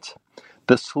 isn't it?"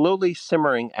 The slowly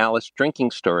simmering Alice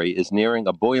drinking story is nearing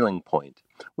a boiling point.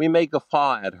 We may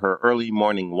guffaw at her early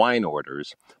morning wine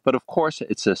orders, but of course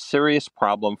it's a serious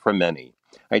problem for many.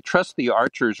 I trust the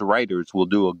Archer's writers will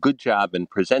do a good job in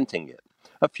presenting it.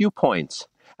 A few points.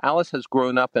 Alice has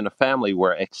grown up in a family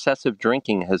where excessive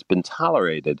drinking has been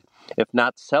tolerated, if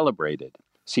not celebrated.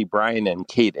 See Brian and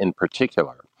Kate in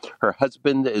particular. Her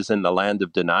husband is in the land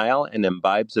of denial and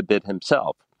imbibes a bit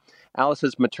himself.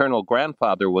 Alice's maternal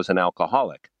grandfather was an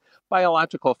alcoholic.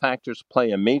 Biological factors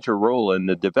play a major role in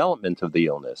the development of the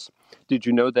illness. Did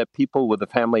you know that people with a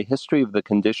family history of the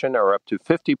condition are up to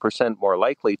 50% more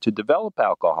likely to develop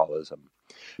alcoholism?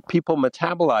 People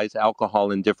metabolize alcohol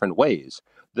in different ways.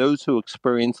 Those who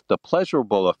experience the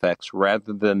pleasurable effects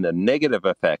rather than the negative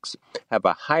effects have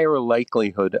a higher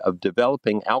likelihood of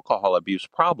developing alcohol abuse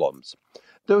problems.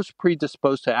 Those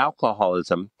predisposed to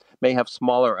alcoholism may have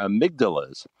smaller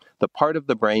amygdalas, the part of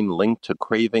the brain linked to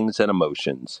cravings and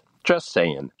emotions. Just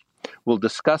saying. We'll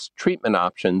discuss treatment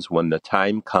options when the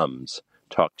time comes.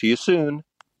 Talk to you soon.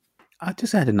 I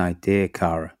just had an idea,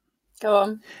 Cara. Go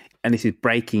on. And this is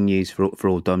breaking news for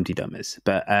all Dumpty Dummers.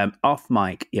 But off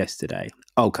mic yesterday.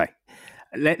 Okay,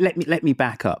 let me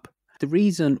back up. The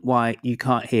reason why you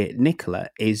can't hear Nicola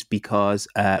is because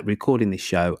recording this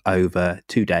show over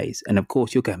 2 days. And of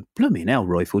course, you're going, blooming hell,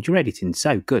 Royfield, your editing's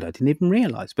so good. I didn't even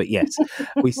realise. But yes,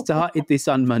 we started this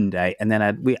on Monday, and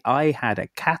then I had a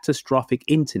catastrophic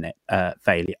internet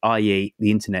failure, i.e.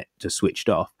 the internet just switched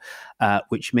off,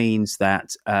 which means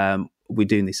that we're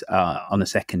doing this on a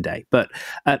second day. But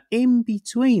in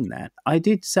between that, I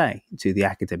did say to the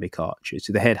academic archers,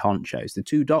 to the head honchos, the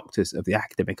two doctors of the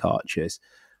academic archers,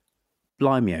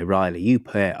 blimey O'Reilly, you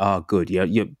pair are good. You're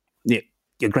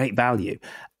great value.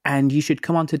 And you should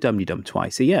come on to Dumpty Dum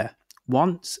twice a year.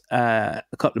 Once a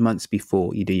couple of months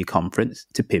before you do your conference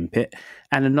to pimp it,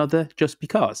 and another just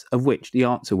because, of which the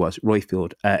answer was,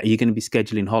 Royfield, are you going to be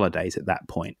scheduling holidays at that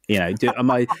point? Do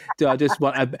I just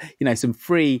want some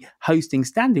free hosting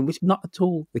standing, which is not at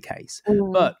all the case.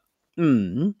 But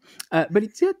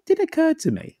it did occur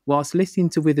to me whilst listening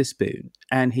to Witherspoon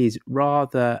and his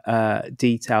rather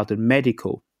detailed and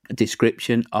medical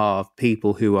description of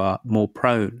people who are more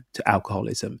prone to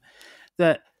alcoholism,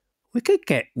 that we could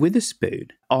get Witherspoon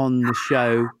on the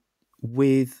show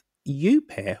with you,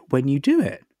 pair, when you do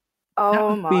it. Oh,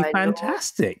 that would be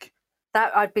fantastic.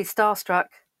 That I'd be starstruck.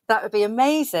 That would be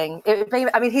amazing. It would be.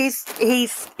 I mean, he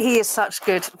is such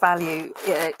good value.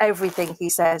 Everything he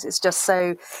says is just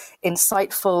so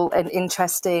insightful and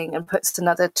interesting, and puts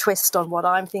another twist on what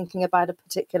I'm thinking about a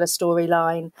particular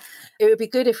storyline. It would be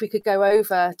good if we could go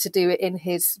over to do it in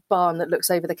his barn that looks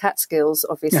over the Catskills,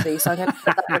 obviously. So I'm going to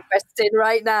put that request in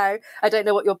right now. I don't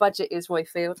know what your budget is,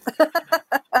 Royfield.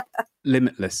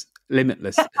 Limitless.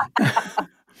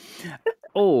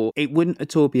 Or it wouldn't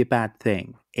at all be a bad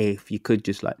thing if you could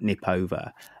just like nip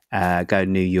over, go to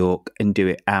New York and do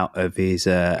it out of his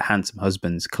Handsome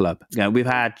Husbands Club. You know, we've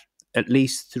had at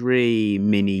least 3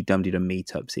 mini Dum Dee Dum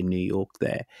meetups in New York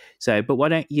there. So, but why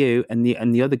don't you and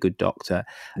the other good doctor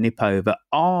nip over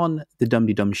on the Dum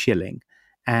Dee Dum Shilling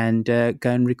and go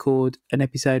and record an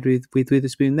episode with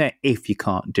Witherspoon there, if you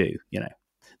can't do,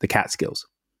 the Catskills.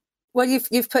 Well,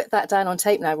 you've put that down on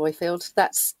tape now, Royfield.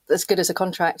 That's as good as a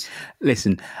contract.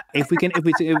 Listen, if we're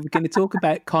going to talk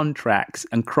about contracts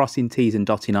and crossing T's and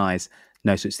dotting I's,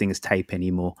 no such thing as tape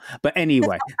anymore. But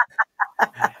anyway,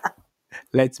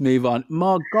 let's move on.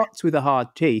 Margot with a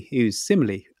hard T, who's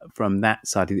similarly from that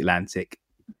side of the Atlantic.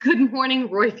 Good morning,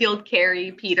 Royfield,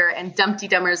 Carrie, Peter, and Dumpty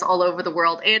Dummers all over the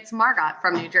world. It's Margot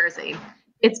from New Jersey.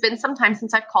 It's been some time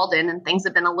since I've called in, and things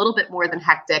have been a little bit more than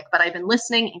hectic, but I've been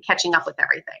listening and catching up with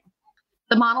everything.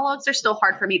 The monologues are still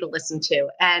hard for me to listen to.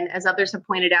 And as others have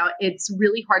pointed out, it's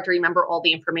really hard to remember all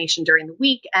the information during the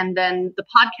week. And then the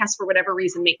podcasts, for whatever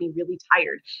reason, make me really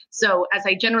tired. So as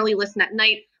I generally listen at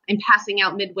night, I'm passing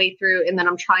out midway through, and then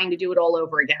I'm trying to do it all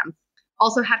over again.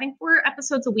 Also, having 4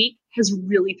 episodes a week has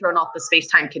really thrown off the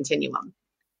space-time continuum.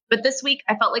 But this week,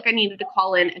 I felt like I needed to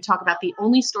call in and talk about the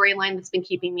only storyline that's been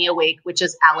keeping me awake, which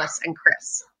is Alice and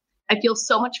Chris. I feel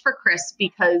so much for Chris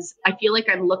because I feel like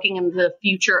I'm looking into the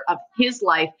future of his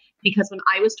life, because when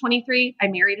I was 23, I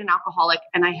married an alcoholic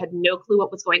and I had no clue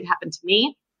what was going to happen to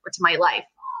me or to my life.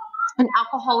 An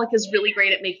alcoholic is really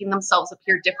great at making themselves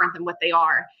appear different than what they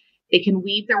are. They can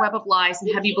weave their web of lies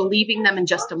and have you believing them in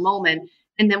just a moment.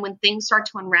 And then when things start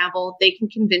to unravel, they can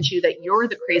convince you that you're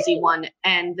the crazy one,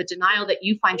 and the denial that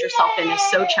you find yourself in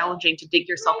is so challenging to dig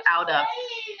yourself out of.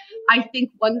 I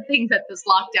think one thing that this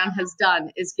lockdown has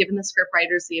done is given the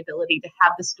scriptwriters the ability to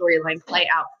have the storyline play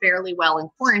out fairly well in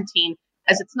quarantine,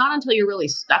 as it's not until you're really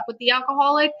stuck with the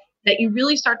alcoholic that you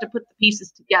really start to put the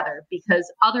pieces together,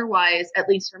 because otherwise, at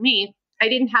least for me, I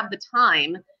didn't have the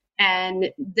time. And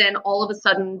then all of a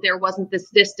sudden there wasn't this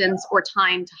distance or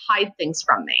time to hide things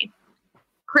from me.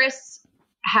 Chris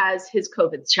has his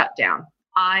COVID shutdown.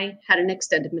 I had an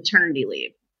extended maternity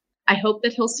leave. I hope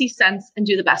that he'll see sense and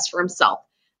do the best for himself.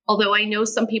 Although I know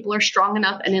some people are strong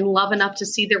enough and in love enough to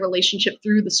see their relationship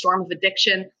through the storm of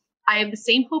addiction, I have the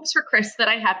same hopes for Chris that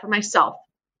I had for myself,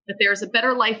 that there is a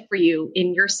better life for you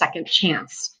in your second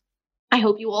chance. I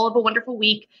hope you all have a wonderful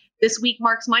week. This week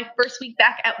marks my first week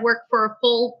back at work for a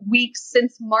full week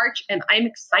since March, and I'm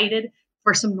excited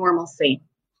for some normalcy.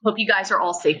 Hope you guys are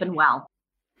all safe and well.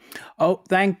 Oh,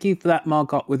 thank you for that,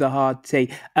 Margot with a hard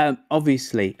T.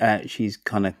 Obviously, she's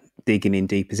kind of digging in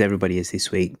deep, as everybody is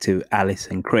this week, to Alice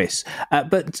and Chris.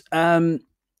 But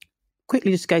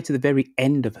quickly just go to the very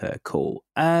end of her call.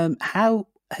 How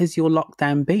has your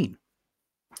lockdown been?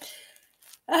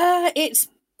 It's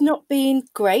not been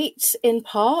great in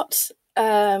part.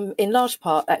 In large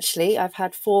part, actually. I've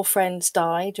had 4 friends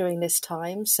die during this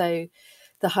time. So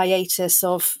the hiatus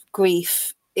of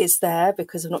grief is there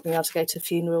because of not being able to go to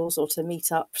funerals or to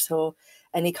meetups or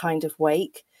any kind of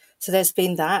wake. So there's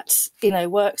been that.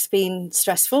 Work's been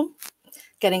stressful,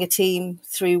 getting a team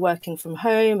through working from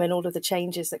home and all of the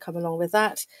changes that come along with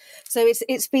that. So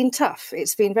it's been tough.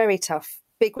 It's been very tough.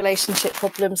 Big relationship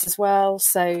problems as well.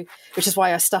 So, which is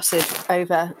why I stuttered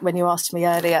over when you asked me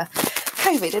earlier,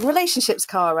 COVID in relationships,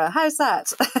 Cara, how's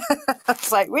that? I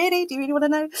was like, really? Do you really want to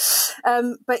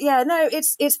know? But yeah, no,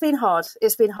 it's been hard.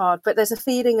 It's been hard. But there's a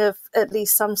feeling of at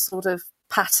least some sort of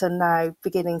pattern now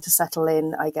beginning to settle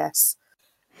in, I guess.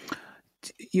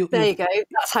 There you go.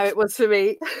 That's how it was for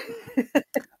me.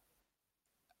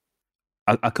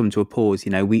 I come to a pause.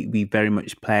 We very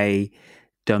much play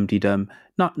Dum Dee Dum,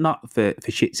 not for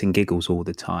shits and giggles all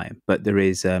the time, but there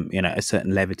is a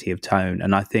certain levity of tone,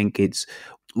 and I think it's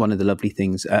one of the lovely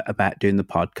things about doing the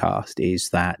podcast is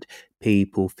that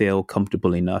people feel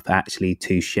comfortable enough actually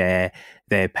to share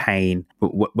their pain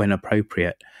when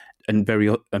appropriate, and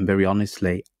very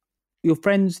honestly. Your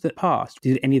friends that passed,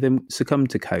 did any of them succumb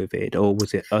to COVID, or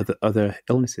was it other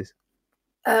illnesses?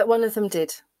 One of them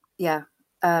did, yeah.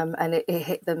 And it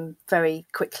hit them very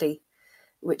quickly,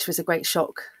 which was a great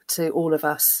shock to all of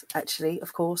us, actually,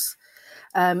 of course.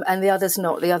 And the others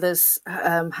not. The others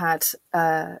had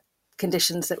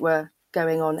conditions that were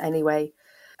going on anyway.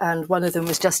 and one of them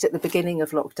was just at the beginning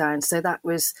of lockdown. So that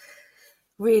was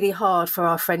really hard for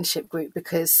our friendship group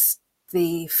because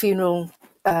the funeral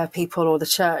people or the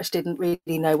church didn't really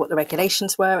know what the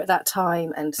regulations were at that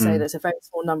time. And so there's a very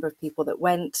small number of people that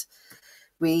went.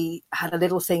 We had a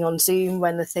little thing on Zoom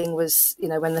when the thing was,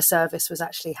 when the service was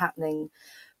actually happening.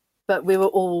 But we were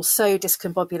all so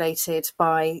discombobulated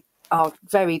by our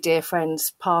very dear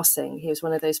friend's passing. He was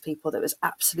one of those people that was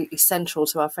absolutely central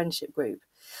to our friendship group,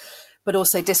 but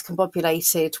also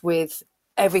discombobulated with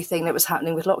everything that was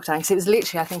happening with lockdown. So it was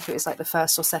literally, I think it was like the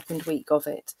first or second week of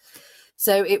it.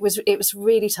 So it was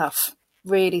really tough,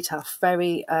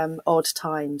 very odd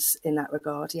times in that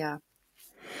regard. Yeah.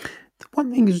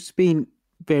 One thing has been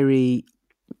I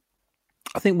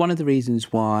think one of the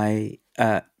reasons why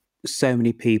so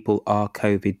many people are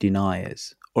COVID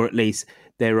deniers, or at least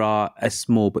there are a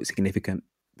small but significant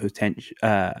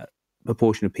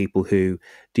proportion of people who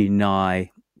deny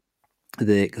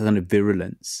the kind of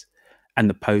virulence and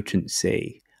the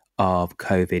potency of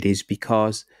COVID, is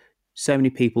because so many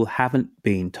people haven't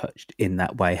been touched in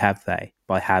that way, have they?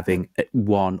 By having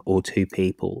one or two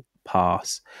people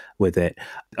pass with it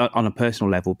on a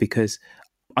personal level, because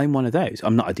I'm one of those.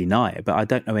 I'm not a denier, but I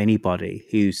don't know anybody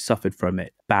who's suffered from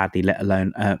it badly, let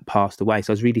alone passed away.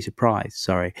 So I was really surprised,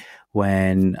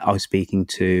 when I was speaking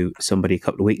to somebody a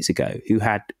couple of weeks ago who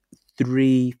had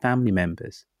 3 family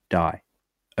members die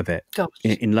of it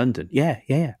in London. Yeah.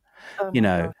 Oh,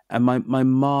 and my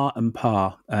ma and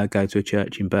pa go to a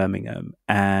church in Birmingham,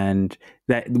 and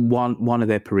that one of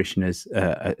their parishioners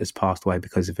has passed away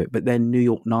because of it. But then New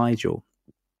York Nigel,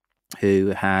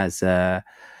 who has a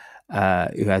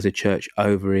church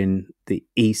over in the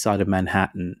east side of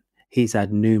Manhattan, he's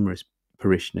had numerous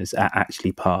parishioners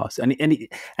actually pass, and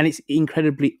it's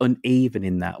incredibly uneven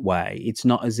in that way. It's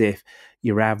not as if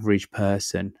your average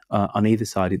person on either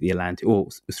side of the Atlantic or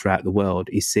throughout the world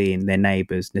is seeing their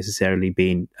neighbours necessarily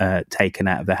being taken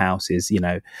out of the houses,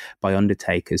 by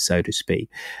undertakers, so to speak.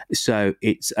 So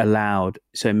it's allowed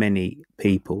so many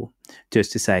people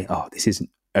just to say, "Oh, this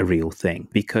isn't a real thing,"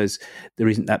 because there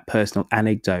isn't that personal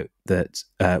anecdote that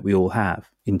we all have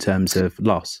in terms of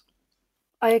loss.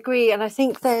 I agree, and I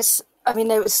think there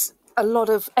was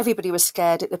everybody was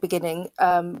scared at the beginning,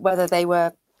 whether they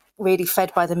were really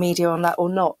fed by the media on that or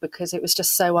not, because it was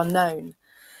just so unknown.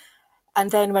 And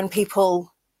then when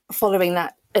people, following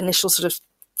that initial sort of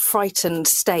frightened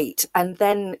state, and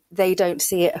then they don't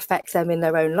see it affect them in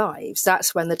their own lives,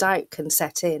 that's when the doubt can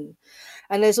set in.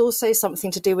 And there's also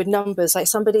something to do with numbers. Like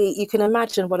you can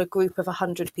imagine what a group of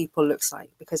 100 people looks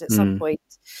like, because at some point,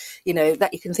 that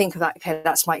you can think of that, okay,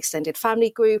 that's my extended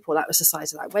family group, or that was the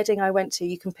size of that wedding I went to.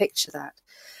 You can picture that.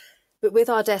 But with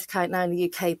our death count now in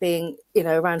the UK being,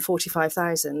 around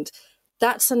 45,000,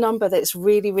 that's a number that's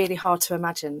really, really hard to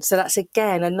imagine. So that's,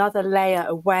 again, another layer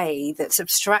away that's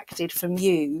abstracted from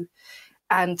you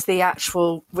and the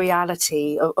actual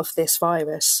reality of this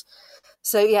virus.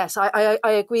 So, yes, I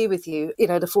agree with you.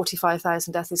 The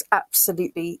 45,000 death is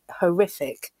absolutely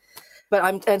horrific.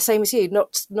 But and same as you,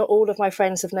 not all of my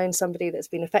friends have known somebody that's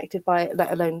been affected by it,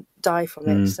 let alone die from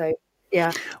it. So,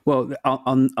 yeah. Well,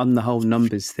 on the whole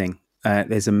numbers thing,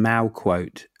 there's a Mao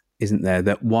quote, isn't there,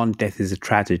 that one death is a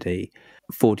tragedy,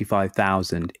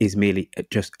 45,000 is merely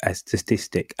just a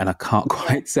statistic. And I can't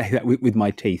quite say that with my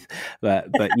teeth.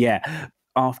 But yeah.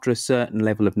 After a certain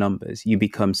level of numbers, you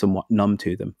become somewhat numb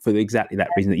to them for exactly that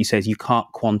reason that you said you can't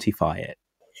quantify it.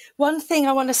 One thing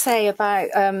I want to say about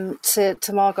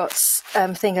to Margot's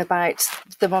thing about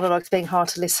the monologues being hard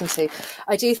to listen to,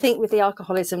 I do think with the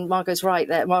alcoholism, Margot's right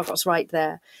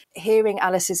there. Hearing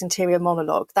Alice's interior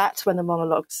monologue, that's when the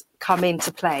monologues come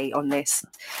into play on this.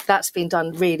 That's been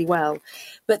done really well.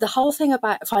 But the whole thing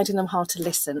about finding them hard to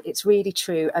listen, it's really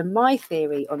true. And my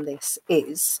theory on this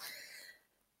is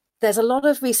there's a lot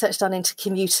of research done into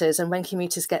commuters and when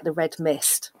commuters get the red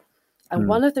mist. And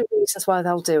one of the reasons why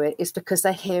they'll do it is because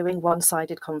they're hearing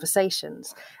one-sided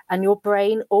conversations, and your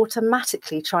brain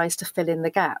automatically tries to fill in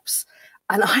the gaps.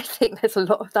 And I think there's a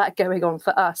lot of that going on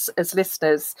for us as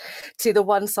listeners to the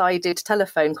one-sided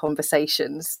telephone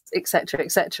conversations, et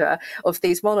cetera, of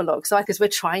these monologues. So because we're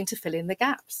trying to fill in the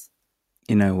gaps.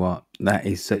 You know what? That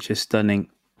is such a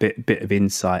stunning bit of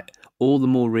insight. All the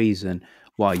more reason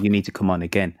why you need to come on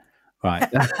again. Right,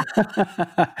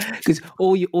 because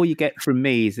all you get from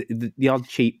me is the odd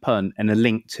cheap pun and a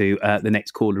link to the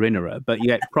next caller in her, but you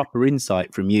get proper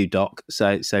insight from you, Doc.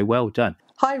 So well done.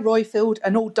 Hi, Royfield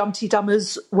and all Dumpty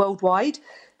Dummers worldwide.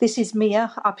 This is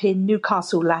Mia up in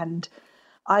Newcastle land.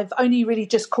 I've only really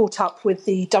just caught up with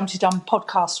the Dumpty Dum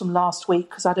podcast from last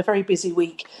week because I had a very busy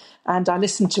week, and I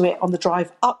listened to it on the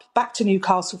drive back to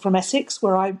Newcastle from Essex,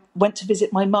 where I went to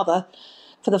visit my mother,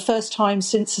 for the first time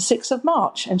since the 6th of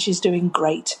March, and she's doing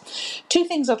great. 2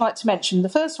 things I'd like to mention. The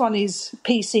first one is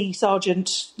PC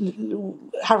Sergeant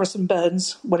Harrison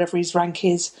Burns, whatever his rank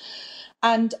is.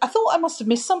 And I thought I must have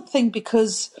missed something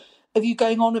because of you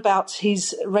going on about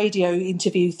his radio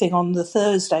interview thing on the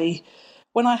Thursday.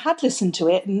 When I had listened to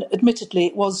it, and admittedly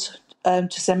it was to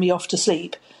send me off to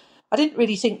sleep, I didn't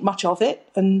really think much of it,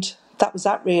 and that was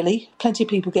that really. Plenty of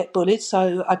people get bullied,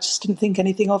 so I just didn't think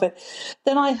anything of it.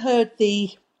 Then I heard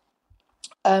the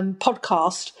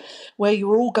podcast where you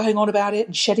were all going on about it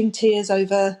and shedding tears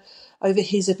over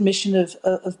his admission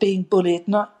of being bullied.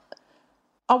 And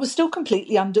I was still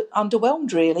completely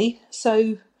underwhelmed, really.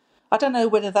 So I don't know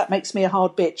whether that makes me a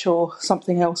hard bitch or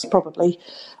something else, probably.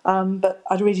 But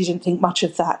I really didn't think much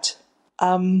of that.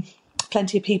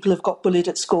 Plenty of people have got bullied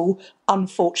at school,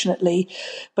 unfortunately,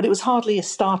 but it was hardly a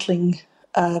startling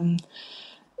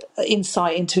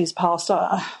insight into his past.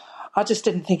 I just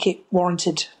didn't think it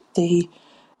warranted the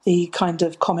kind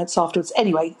of comments afterwards.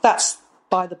 Anyway, that's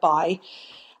by the by.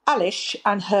 Alice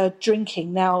and her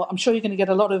drinking. Now, I'm sure you're going to get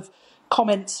a lot of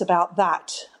comments about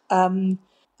that.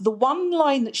 The one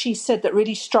line that she said that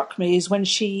really struck me is when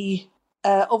she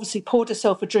obviously poured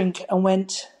herself a drink and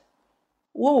went,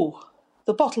 "Whoa,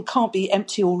 the bottle can't be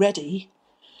empty already."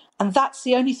 And that's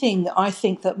the only thing I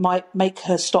think that might make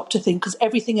her stop to think, because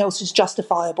everything else is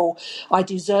justifiable. I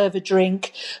deserve a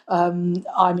drink. I'm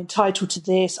entitled to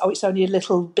this. Oh, it's only a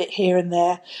little bit here and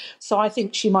there. So I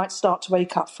think she might start to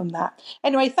wake up from that.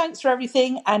 Anyway, thanks for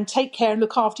everything, and take care and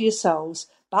look after yourselves.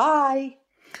 Bye.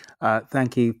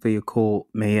 Thank you for your call,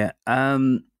 Mia.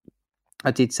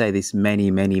 I did say this many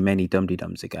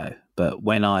dum-de-dums ago, but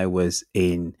when I was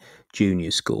in junior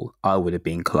school, I would have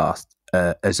been classed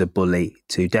as a bully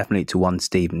definitely to one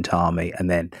Stephen Tarmy and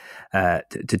then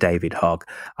to David Hogg.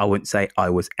 I wouldn't say I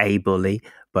was a bully,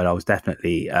 but I was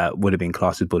definitely would have been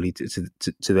classed as bully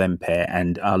to them pair.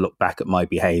 And I look back at my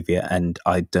behaviour and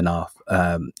I don't know,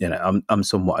 I'm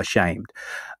somewhat ashamed.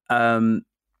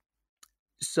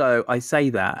 So I say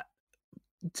that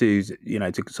to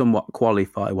somewhat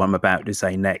qualify what I'm about to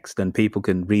say next, and people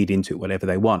can read into it whatever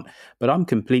they want. But I'm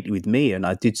completely with Mia, and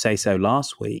I did say so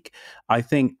last week. I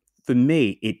think for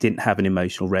me, it didn't have an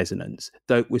emotional resonance,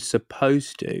 though it was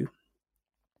supposed to.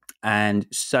 And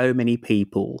so many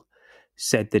people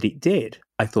said that it did.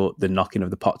 I thought the knocking of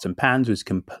the pots and pans was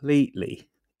completely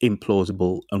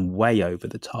implausible and way over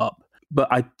the top. But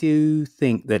I do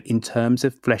think that in terms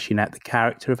of fleshing out the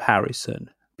character of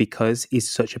Harrison, because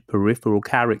he's such a peripheral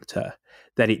character,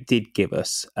 that it did give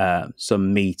us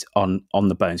some meat on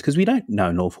the bones, because we don't know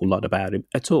an awful lot about him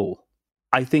at all.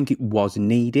 I think it was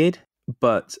needed,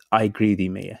 but I agree with you,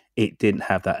 Mia. It didn't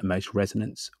have that emotional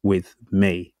resonance with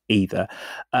me either.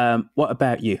 What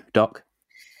about you, Doc?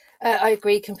 I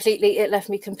agree completely. It left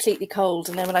me completely cold.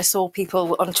 And then when I saw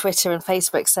people on Twitter and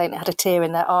Facebook saying it had a tear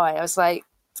in their eye, I was like,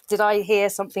 did I hear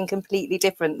something completely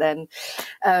different then?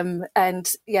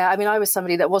 And yeah, I mean, I was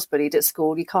somebody that was bullied at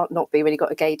school. You can't not be when you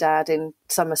got a gay dad in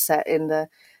Somerset in the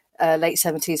late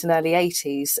 70s and early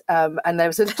 80s. And there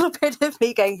was a little bit of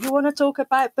me going, you want to talk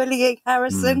about bullying,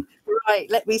 Harrison? Right,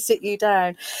 let me sit you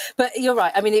down. But you're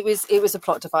right. I mean, it was a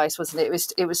plot device, wasn't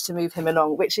it? It was to move him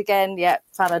along, which again, yeah,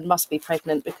 Fallon must be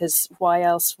pregnant, because why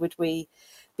else would we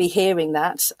be hearing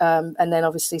that? And then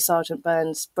obviously Sergeant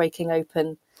Burns breaking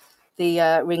open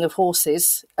the Ring of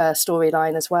Horses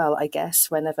storyline as well, I guess,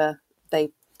 whenever they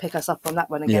pick us up on that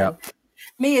one again. Yeah.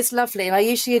 Mia's lovely, and I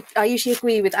usually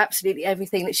agree with absolutely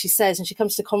everything that she says, and she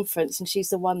comes to conference and she's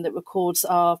the one that records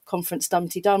our conference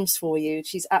Dum-Tee-Dums for you.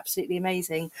 She's absolutely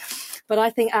amazing. But I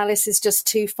think Alice is just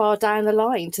too far down the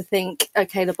line to think,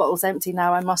 okay, the bottle's empty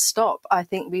now, I must stop. I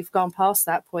think we've gone past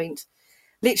that point,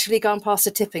 literally gone past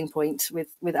a tipping point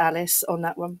with Alice on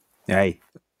that one. Hey,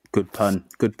 good pun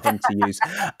to use.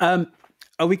 Are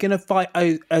we going to fight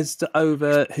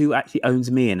over who actually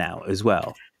owns Mia now as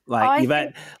well? Like, you've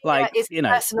had, like, is a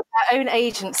person of their own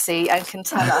agency and can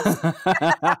tell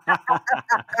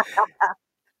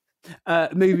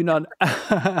us. Moving on.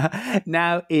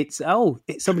 Now it's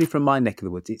somebody from my neck of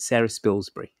the woods. It's Sarah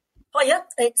Spilsbury. Hiya,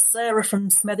 it's Sarah from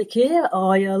Smethwick here.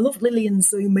 I love Lillian's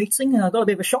Zoom meeting. I got a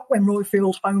bit of a shock when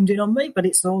Royfield homed in on me, but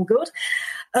it's all good.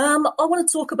 I want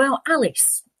to talk about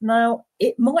Alice. Now,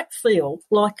 it might feel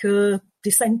like a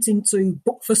descent into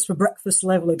breakfast for breakfast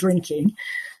level of drinking.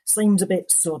 Seems a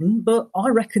bit sudden, but I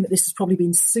reckon that this has probably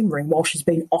been simmering while she's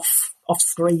been off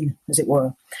screen, as it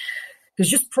were.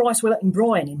 Because just prior to letting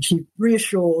Brian in, she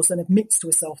reassures and admits to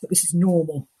herself that this is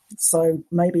normal. So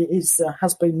maybe it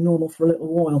has been normal for a little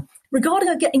while. Regarding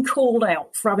her getting called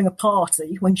out for having a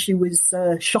party when she was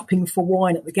shopping for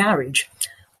wine at the garage,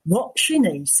 What she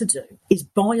needs to do is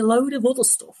buy a load of other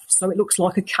stuff so it looks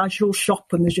like a casual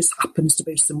shop and there just happens to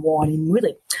be some wine in with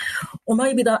it. Or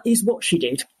maybe that is what she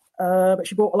did. But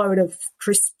she bought a load of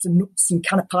crisps and nuts and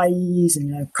canapes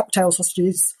and cocktail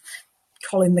sausages,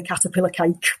 Colin the caterpillar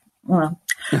cake.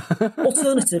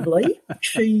 Alternatively,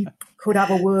 she could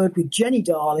have a word with Jenny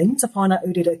Darling to find out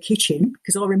who did her kitchen,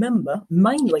 because I remember,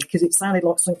 mainly because it sounded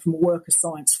like something from a work of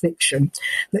science fiction,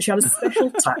 that she had a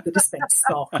special tap that dispensed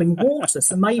sparkling water.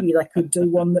 So maybe they could do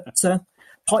one that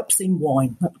pipes in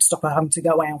wine. That would stop her having to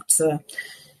go out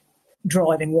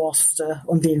driving whilst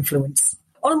under the influence.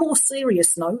 On a more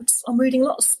serious note, I'm reading a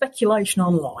lot of speculation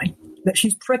online that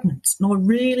she's pregnant, and I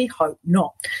really hope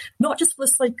not. Not just for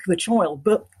the sake of the child,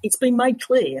 but it's been made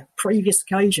clear previous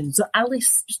occasions that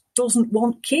Alice just doesn't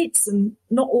want kids, and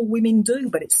not all women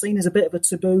do, but it's seen as a bit of a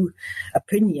taboo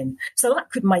opinion. So that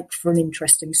could make for an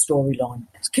interesting storyline.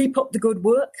 So keep up the good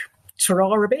work.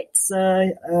 Ta-ra a bit.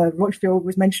 Roifield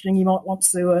was mentioning he might want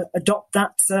to adopt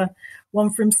that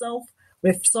one for himself.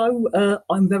 If so,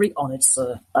 I'm very honoured,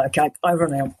 sir. Okay, over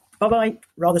now. Bye-bye.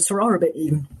 Rather ta-ra a bit,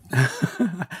 even.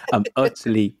 I'm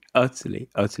utterly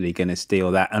going to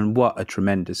steal that. And what a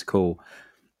tremendous call.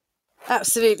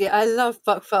 Absolutely. I love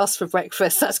Buckfast for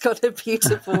breakfast. That's got a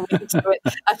beautiful ring to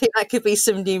it. I think that could be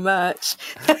some new merch.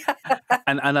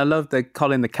 And I love the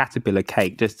Colin the caterpillar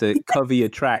cake, just to cover your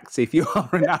tracks if you are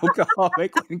an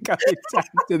alcoholic when going down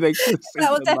to the supermarket.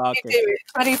 That will definitely do it.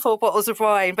 24 bottles of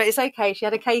wine, but it's okay. She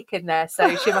had a cake in there,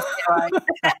 so she must be all right.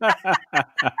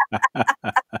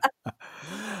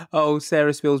 Oh,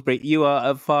 Sarah Spilsbury, you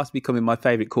are fast becoming my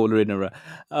favourite caller in a row.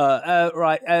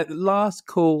 Right, last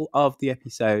call of the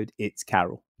episode, it's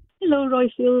Carol. Hello,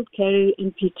 Roifield, Kerry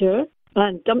and Peter,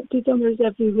 and Dumpty Dummers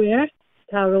everywhere.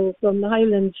 Carol from the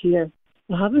Highlands here.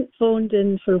 I haven't phoned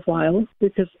in for a while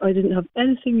because I didn't have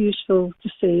anything useful to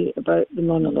say about the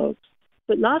monologues.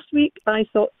 But last week I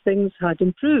thought things had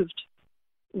improved.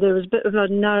 There was a bit of a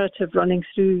narrative running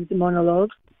through the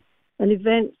monologues, and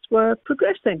events were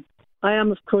progressing. I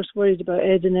am, of course, worried about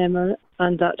Ed and Emma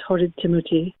and that horrid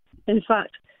Timothy. In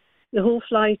fact, the whole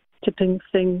fly tipping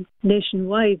thing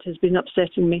nationwide has been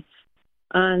upsetting me.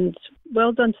 And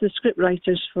well done to the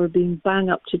scriptwriters for being bang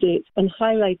up to date and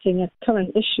highlighting a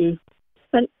current issue.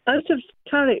 And out of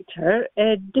character,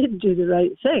 Ed did do the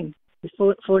right thing,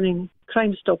 phoning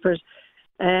Crime Stoppers.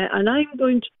 And I'm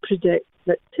going to predict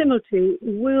that Timothy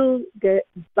will get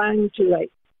banged to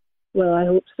rights. Well, I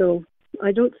hope so.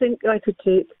 I don't think I could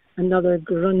take another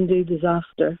Grundy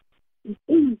disaster.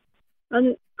 And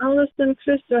Alice and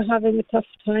Chris are having a tough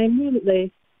time, haven't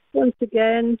they? Once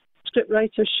again,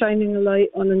 scriptwriters shining a light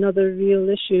on another real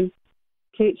issue.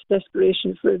 Kate's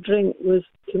desperation for a drink was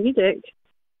comedic,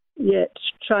 yet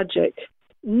tragic.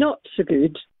 Not so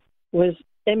good was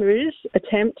Emery's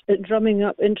attempt at drumming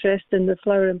up interest in the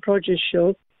Flower and Produce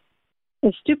show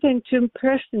and stooping to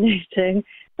impersonating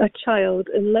a child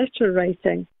in letter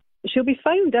writing. She'll be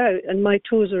found out, and my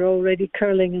toes are already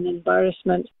curling in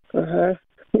embarrassment for her,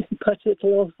 but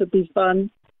it'll also be fun.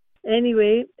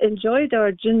 Anyway, enjoyed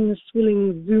our gin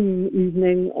swilling Zoom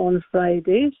evening on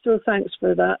Friday, so thanks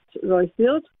for that,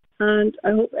 Roifield. And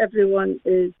I hope everyone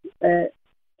is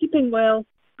keeping well,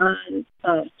 and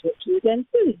I'll talk to you again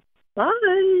soon.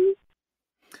 Bye!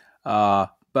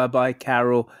 Bye-bye,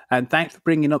 Carol. And thanks for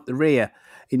bringing up the rear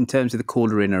in terms of the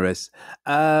caller-inners.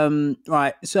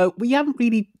 Right, so we haven't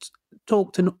really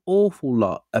talked an awful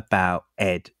lot about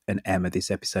Ed and Emma this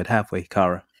episode, have we,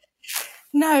 Cara?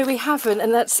 No, we haven't,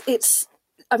 and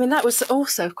that was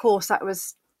also, of course, that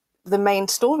was the main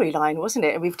storyline, wasn't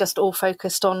it? And we've just all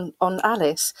focused on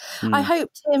Alice. I hope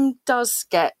Tim does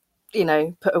get,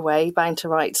 put away, bound to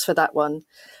rights for that one.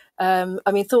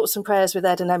 Thoughts and prayers with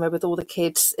Ed and Emma, with all the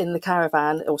kids in the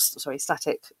caravan, or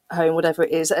static home, whatever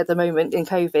it is at the moment in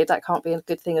COVID. That can't be a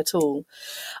good thing at all.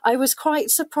 I was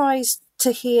quite surprised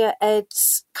to hear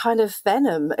Ed's kind of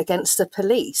venom against the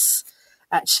police.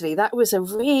 Actually, that was a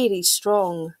really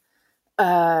strong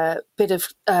bit of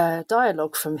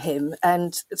dialogue from him,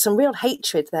 and some real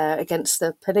hatred there against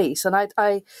the police. And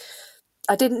I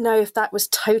didn't know if that was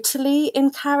totally in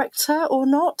character or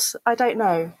not. I don't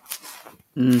know.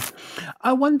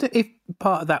 I wonder if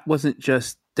part of that wasn't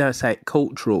just, dare I say,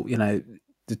 cultural.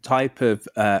 The type of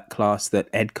class that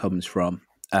Ed comes from.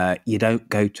 You don't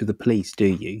go to the police, do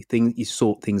you? You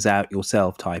sort things out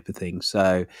yourself, type of thing.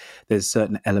 So there's a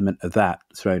certain element of that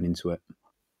thrown into it.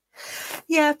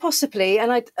 Yeah, possibly.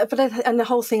 And the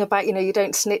whole thing about you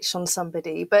don't snitch on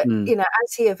somebody, but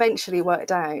as he eventually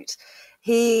worked out,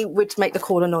 he would make the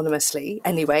call anonymously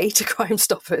anyway to Crime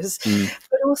Stoppers.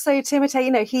 But also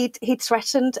Timothy, he'd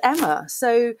threatened Emma.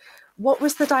 So what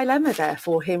was the dilemma there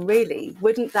for him, really?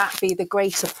 Wouldn't that be the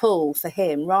greater pull for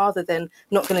him, rather than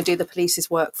not going to do the police's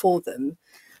work for them?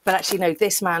 But actually, no,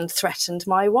 this man threatened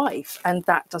my wife, and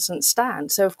that doesn't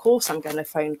stand. So, of course, I'm going to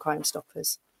phone Crime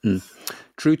Stoppers.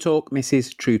 True talk,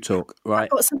 Mrs. True talk. Right. I've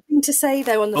got something to say,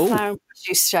 though, on the Flower and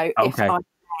Produce show, if I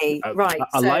may. Right.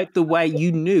 I like the way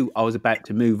you knew I was about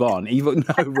to move on, even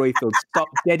though Roifield, stop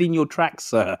dead in your tracks,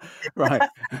 sir. Right.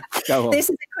 Go on. This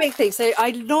is a quick thing. So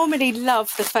I normally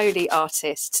love the Foley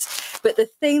artists, but the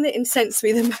thing that incensed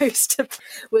me the most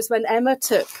was when Emma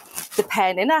took the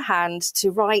pen in her hand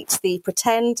to write the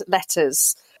pretend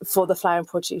letters for the Flower and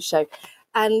Produce show.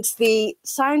 And the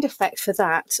sound effect for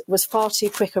that was far too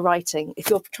quick a writing. If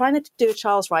you're trying to do a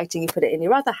child's writing, you put it in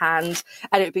your other hand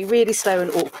and it would be really slow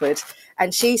and awkward.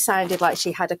 And she sounded like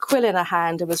she had a quill in her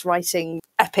hand and was writing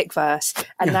epic verse.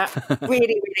 And that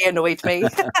really, really annoyed me.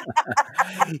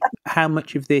 How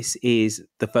much of this is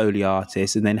the Foley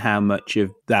artist, and then how much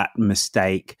of that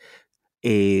mistake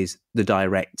is the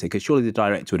director? Because surely the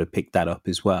director would have picked that up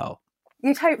as well.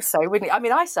 You'd hope so, wouldn't you? I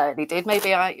mean, I certainly did.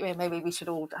 Maybe we should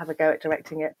all have a go at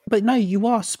directing it. But no, you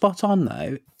are spot on,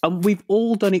 though. And we've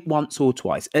all done it once or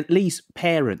twice. At least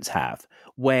parents have.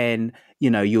 When,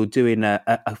 you're doing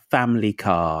a family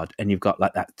card and you've got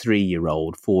like that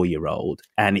 3-year-old, 4-year-old,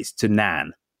 and it's to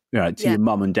Nan, to your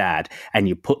mum and dad, and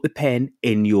you put the pen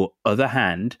in your other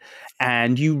hand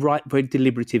and you write very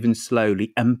deliberative and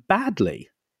slowly and badly.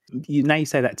 Now you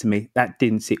say that to me, that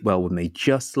didn't sit well with me.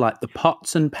 Just like the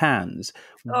pots and pans,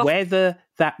 whether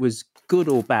that was good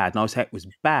or bad, and I would say it was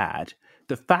bad,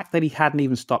 the fact that he hadn't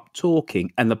even stopped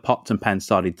talking and the pots and pans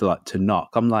started to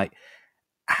knock, I'm like,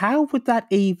 how would that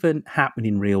even happen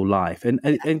in real life? And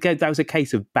again, that was a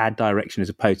case of bad direction as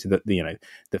opposed to the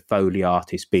Foley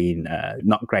artist being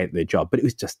not great at their job. But it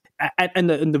was just, and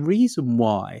the reason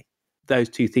why those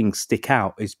two things stick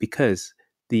out is because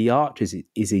the artist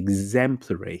is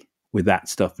exemplary with that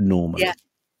stuff normally. Yeah.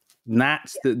 And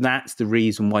that's the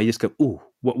reason why you just go, ooh,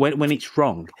 when it's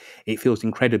wrong, it feels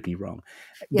incredibly wrong.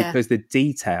 Because the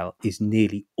detail is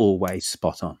nearly always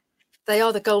spot on. They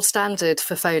are the gold standard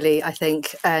for Foley, I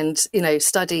think, and,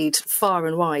 studied far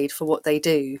and wide for what they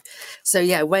do. So,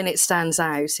 when it stands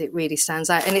out, it really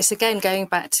stands out. And it's, again, going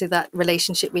back to that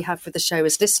relationship we have with the show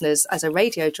as listeners, as a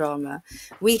radio drama.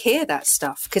 We hear that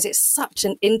stuff because it's such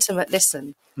an intimate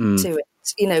listen to it.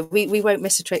 We won't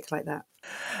miss a trick like that.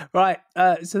 Right.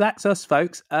 So that's us,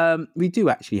 folks. We do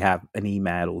actually have an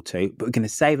email or two, but we're going to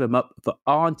save them up for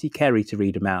Auntie Kerry to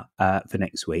read them out for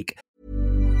next week.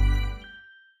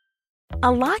 A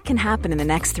lot can happen in the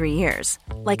next 3 years.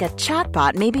 Like a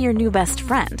chatbot may be your new best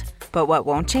friend. But what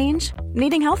won't change?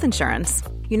 Needing health insurance.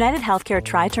 United Healthcare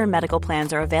Tri-Term Medical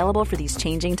Plans are available for these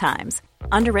changing times.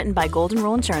 Underwritten by Golden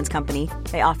Rule Insurance Company,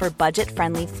 they offer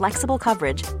budget-friendly, flexible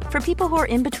coverage for people who are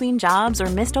in between jobs or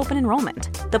missed open enrollment.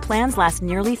 The plans last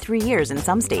nearly 3 years in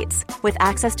some states, with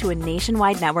access to a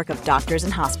nationwide network of doctors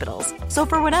and hospitals. So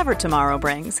for whatever tomorrow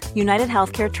brings, United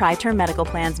Healthcare Tri-Term Medical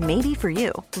Plans may be for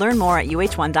you. Learn more at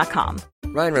uh1.com.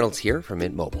 Ryan Reynolds here from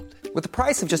Mint Mobile. With the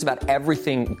price of just about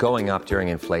everything going up during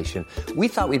inflation, we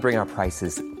thought we'd bring our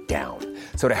prices down.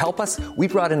 So to help us, we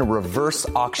brought in a reverse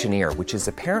auctioneer, which is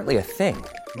apparently a thing.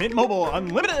 Mint Mobile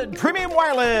Unlimited Premium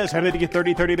Wireless. How to get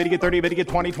 30, 30, bit to get 30, bit to get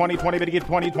 20, 20, 20, bit to get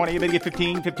 20, 20, bit to get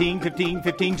 15, 15, 15,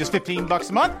 15, just $15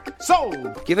 a month?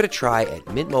 Sold! Give it a try at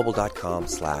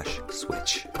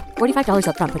mintmobile.com/switch. $45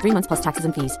 up front for 3 months plus taxes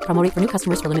and fees. Promo rate for new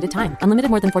customers for limited time. Unlimited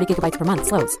more than 40 gigabytes per month.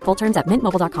 Slows full terms at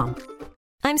mintmobile.com.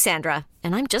 I'm Sandra,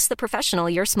 and I'm just the professional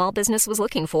your small business was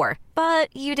looking for.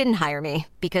 But you didn't hire me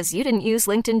because you didn't use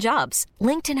LinkedIn Jobs.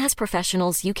 LinkedIn has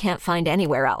professionals you can't find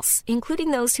anywhere else,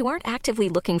 including those who aren't actively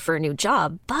looking for a new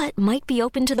job, but might be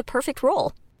open to the perfect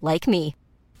role, like me.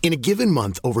 In a given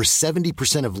month, over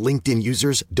 70% of LinkedIn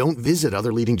users don't visit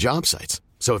other leading job sites.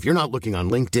 So if you're not looking on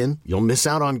LinkedIn, you'll miss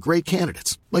out on great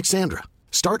candidates like Sandra.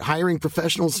 Start hiring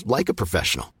professionals like a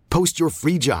professional. Post your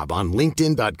free job on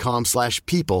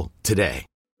linkedin.com/people today.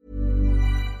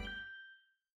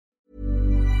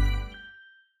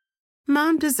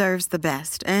 Mom deserves the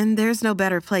best, and there's no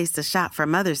better place to shop for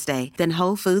Mother's Day than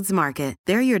Whole Foods Market.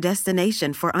 They're your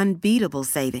destination for unbeatable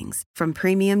savings, from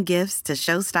premium gifts to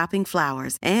show-stopping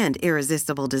flowers and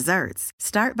irresistible desserts.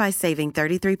 Start by saving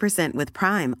 33% with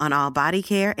Prime on all body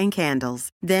care and candles.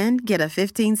 Then get a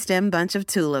 15-stem bunch of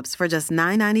tulips for just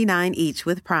 $9.99 each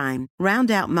with Prime.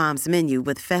 Round out Mom's menu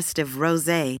with festive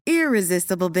rosé,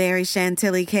 irresistible berry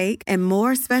chantilly cake, and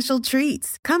more special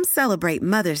treats. Come celebrate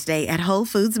Mother's Day at Whole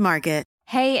Foods Market.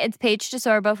 Hey, it's Paige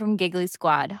DeSorbo from Giggly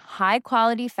Squad. High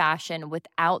quality fashion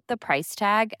without the price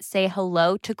tag. Say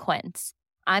hello to Quince.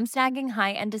 I'm snagging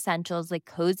high-end essentials like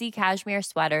cozy cashmere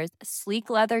sweaters, sleek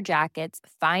leather jackets,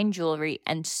 fine jewelry,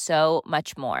 and so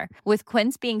much more. With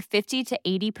Quince being 50 to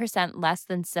 80% less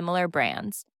than similar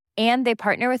brands. And they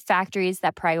partner with factories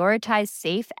that prioritize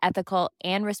safe, ethical,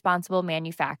 and responsible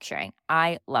manufacturing.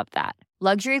 I love that.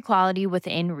 Luxury quality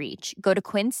within reach. Go to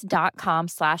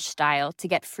quince.com/style to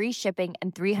get free shipping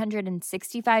and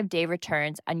 365-day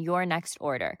returns on your next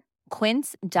order.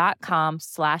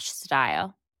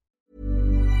 Quince.com/style.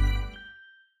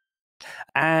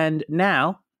 And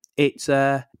now it's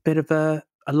a bit of a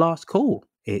last call.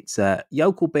 It's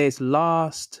Yokel Bear's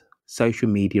last social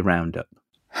media roundup.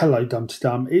 Hello, Dumpty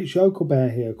Dum. It's Yokel Bear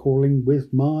here calling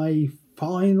with my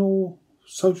final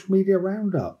social media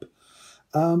roundup.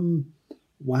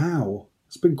 Wow.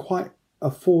 It's been quite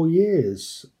a 4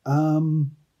 years.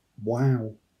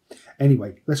 Wow.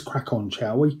 Anyway, let's crack on,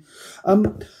 shall we?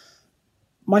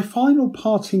 My final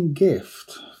parting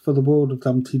gift for the world of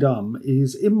Dumpty Dum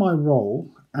is in my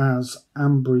role as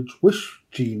Ambridge Wish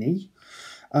Genie.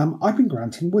 I've been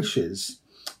granting wishes.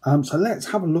 So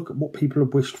let's have a look at what people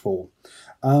have wished for.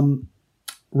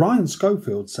 Ryan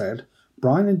Schofield said,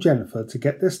 Brian and Jennifer to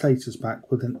get their status back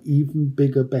with an even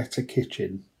bigger, better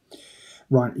kitchen.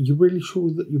 Ryan, are you really sure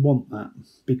that you want that?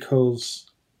 Because,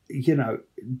 you know,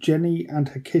 Jenny and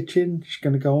her kitchen, she's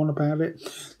going to go on about it.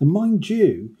 And mind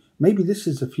you, maybe this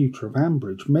is the future of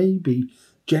Ambridge. Maybe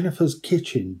Jennifer's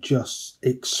kitchen just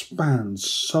expands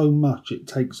so much it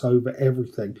takes over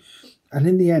everything. And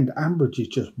in the end, Ambridge is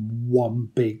just one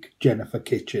big Jennifer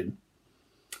kitchen.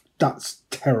 That's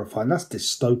terrifying. That's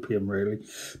dystopian, really.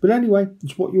 But anyway,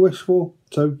 it's what you wish for,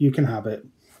 so you can have it.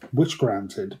 Wish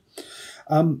granted.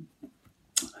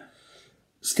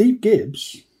 Steve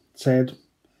Gibbs said,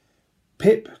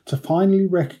 Pip to finally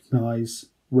recognise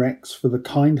Rex for the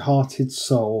kind-hearted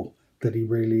soul that he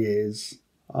really is.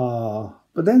 But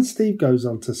then Steve goes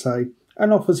on to say,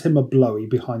 and offers him a blowy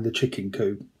behind the chicken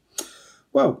coop.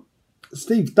 Well,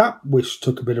 Steve, that wish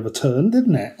took a bit of a turn,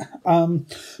 didn't it?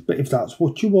 But if that's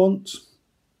what you want,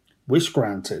 wish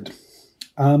granted.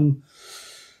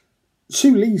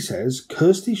 Sue Lee says,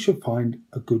 Kirsty should find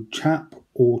a good chap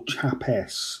or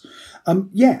chapess.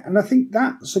 Yeah, and I think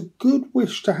that's a good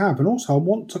wish to have. And also I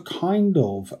want to kind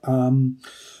of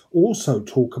also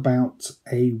talk about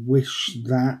a wish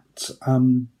that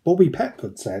Bobby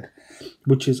Petford said,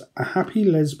 which is a happy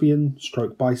lesbian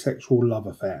stroke bisexual love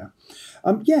affair.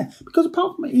 Yeah, because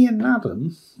apart from Ian and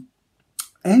Adam,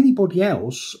 anybody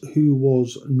else who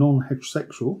was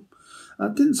non-heterosexual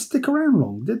didn't stick around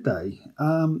long, did they?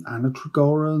 Anna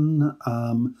Trigorin,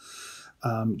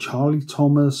 Charlie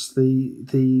Thomas,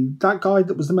 that guy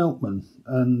that was the milkman,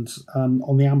 and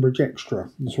on the Ambridge Extra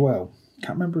as well.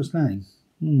 Can't remember his name.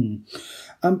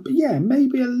 But yeah,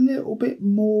 maybe a little bit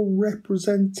more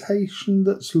representation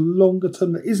that's longer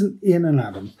term that isn't Ian and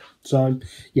Adam. So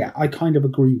yeah, I kind of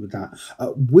agree with that.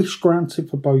 Wish granted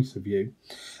for both of you.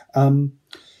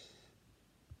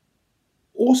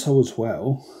 Also as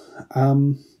well,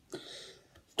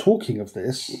 talking of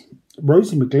this,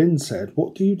 Rosie McGlynn said,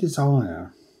 what do you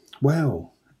desire?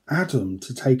 Well, Adam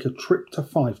to take a trip to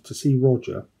Fife to see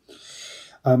Roger.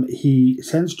 He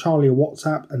sends Charlie a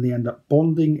WhatsApp and they end up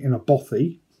bonding in a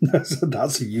bothy.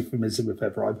 That's a euphemism if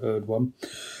ever I've heard one.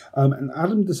 And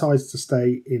Adam decides to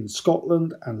stay in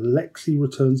Scotland and Lexi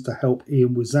returns to help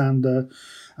Ian with Xander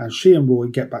and she and Roy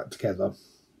get back together.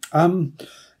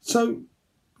 So,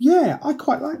 yeah, I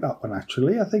quite like that one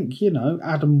actually. I think, you know,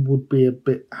 Adam would be a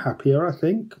bit happier, I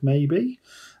think, maybe.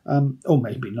 Or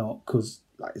maybe not, because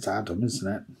it's Adam,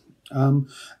 isn't it? And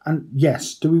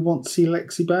yes, do we want to see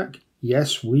Lexi back?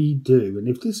 Yes, we do. And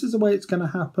if this is the way it's going to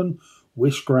happen,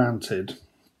 wish granted.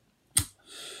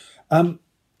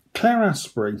 Claire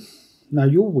Asprey. Now,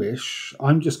 your wish,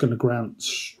 I'm just going to grant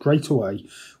straight away.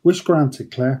 Wish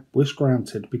granted, Claire. Wish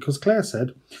granted. Because Claire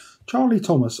said, Charlie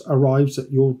Thomas arrives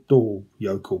at your door,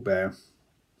 Yokel Bear.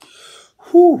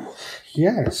 Whew,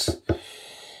 yes.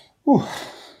 Whew,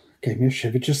 gave me a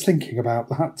shiver just thinking about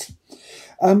that.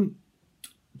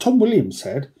 Tom Williams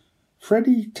said,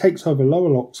 Freddie takes over Lower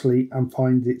Loxley and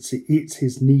finds it's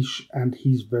his niche and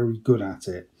he's very good at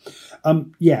it.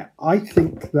 Yeah, I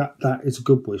think that is a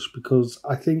good wish because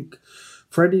I think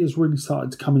Freddie has really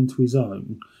started to come into his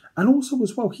own. And also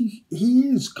as well, he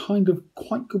is kind of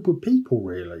quite good with people,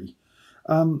 really.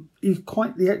 He's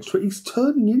quite the extra. He's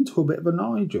turning into a bit of a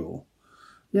Nigel.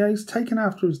 Yeah, he's taken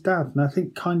after his dad. And I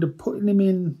think kind of putting him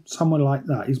in somewhere like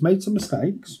that, he's made some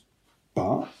mistakes,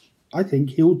 but I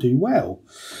think he'll do well.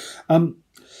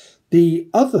 The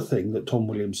other thing that Tom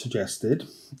Williams suggested,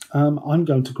 I'm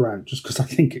going to grant just because I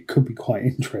think it could be quite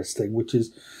interesting, which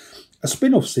is a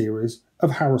spin-off series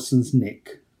of Harrison's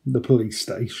Nick. the police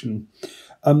station.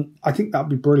 I think that'd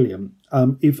be brilliant,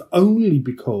 if only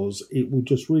because it will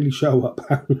just really show up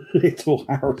how little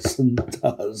Harrison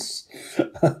does.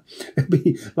 It'd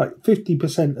be like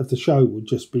 50% of the show would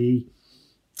just be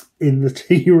in the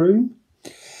tea room.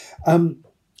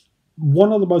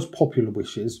 One of the most popular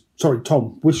wishes, sorry,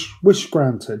 Tom, wish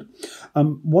granted.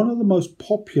 One of the most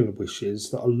popular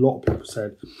wishes that a lot of people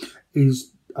said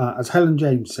is, as Helen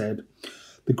James said,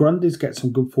 the Grundys get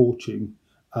some good fortune.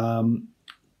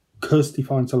 Kirsty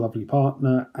finds a lovely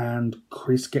partner, and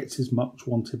Chris gets his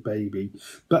much-wanted baby.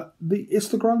 But it's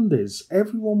the Grundys.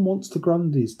 Everyone wants the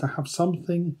Grundys to have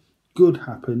something good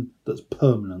happen that's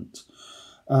permanent.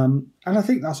 And I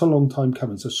think that's a long time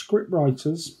coming. So script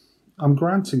writers, I'm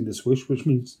granting this wish, which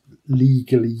means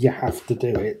legally you have to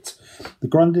do it. The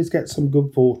Grundys get some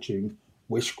good fortune.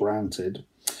 Wish granted.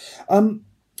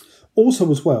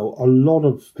 Also, as well, a lot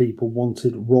of people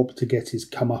wanted Rob to get his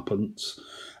comeuppance.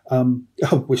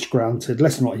 Wish granted.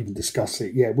 Let's not even discuss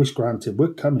it. Yeah, wish granted.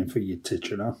 We're coming for you,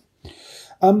 Titchener.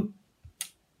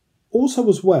 Also,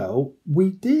 as well,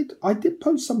 I did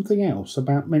post something else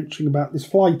about mentioning about this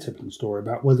fly tipping story,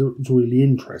 about whether it was really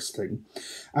interesting.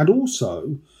 And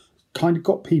also kind of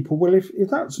got people, well, if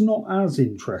that's not as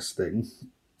interesting,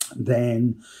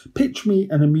 then pitch me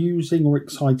an amusing or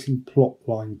exciting plot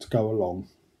line to go along.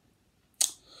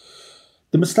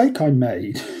 The mistake I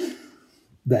made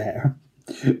there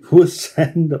was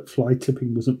saying that fly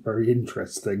tipping wasn't very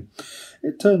interesting.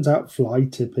 It turns out fly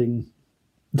tipping,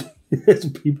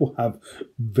 people have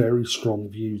very strong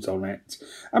views on it,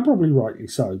 and probably rightly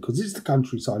so, because it's the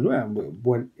countryside,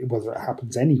 whether it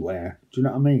happens anywhere. Do you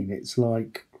know what I mean? It's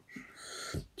like,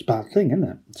 it's a bad thing, isn't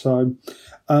it? So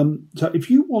if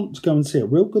you want to go and see a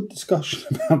real good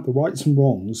discussion about the rights and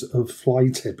wrongs of fly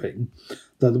tipping,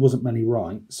 though there wasn't many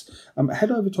rights,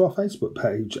 head over to our Facebook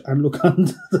page and look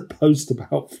under the post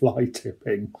about fly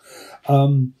tipping.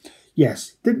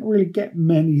 Yes, didn't really get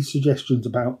many suggestions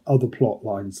about other plot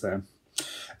lines there.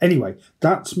 Anyway,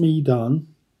 that's me done.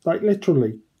 Like,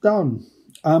 literally, done.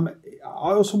 I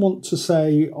also want to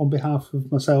say, on behalf of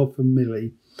myself and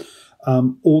Millie,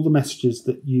 all the messages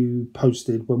that you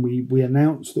posted when we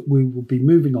announced that we will be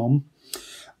moving on,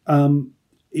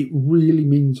 it really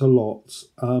means a lot.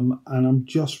 And I'm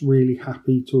just really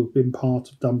happy to have been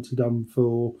part of Dumpty Dum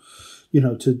for,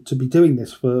 to be doing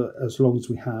this for as long as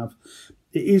we have.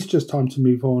 It is just time to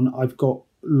move on. I've got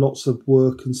lots of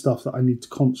work and stuff that I need to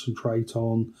concentrate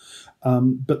on.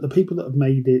 But the people that have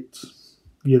made it,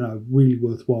 really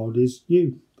worthwhile is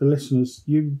you, the listeners.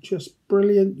 You're just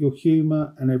brilliant, your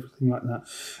humour and everything like that.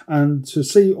 And to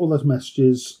see all those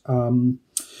messages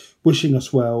wishing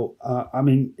us well,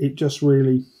 it just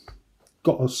really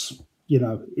got us,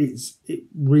 it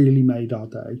really made our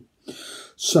day.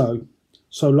 So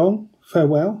long,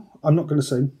 farewell. I'm not going to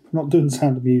sing, I'm not doing the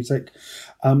Sound of Music.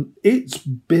 It's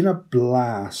been a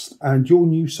blast, and your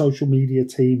new social media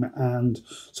team and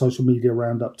social media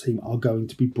roundup team are going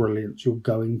to be brilliant. You're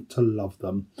going to love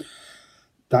them.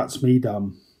 That's me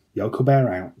done. Yoko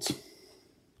Bear out.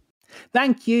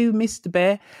 Thank you, Mr.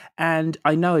 Bear. And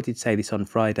I know I did say this on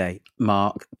Friday,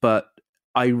 Mark, but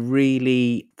I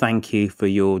really thank you for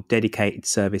your dedicated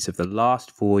service of the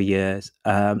last 4 years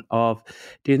of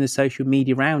doing the social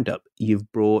media roundup.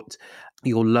 You've brought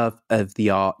your love of the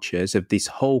Archers, of this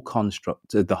whole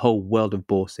construct, of the whole world of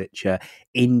Borsetshire,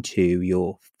 into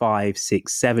your 5,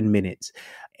 6, 7 minutes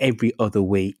every other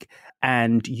week.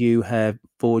 And you have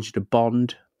forged a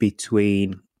bond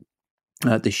between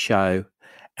the show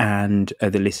and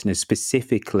the listeners,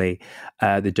 specifically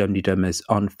the Dumpty Dummers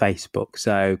on Facebook.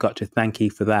 So got to thank you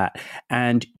for that.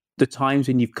 And the times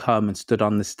when you've come and stood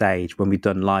on the stage when we've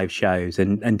done live shows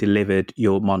and delivered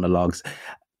your monologues,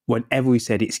 whenever we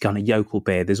said it's kind of Yokel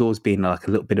Bear, there's always been like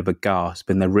a little bit of a gasp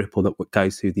and the ripple that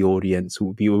goes through the audience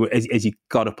as you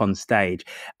got up on stage.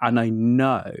 And I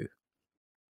know,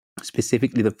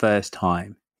 specifically the first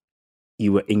time,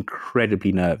 you were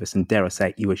incredibly nervous, and dare I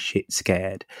say, you were shit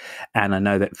scared. And I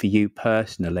know that for you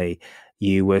personally,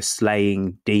 you were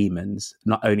slaying demons,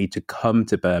 not only to come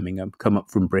to Birmingham, come up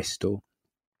from Bristol,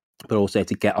 but also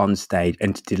to get on stage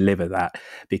and to deliver that,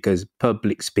 because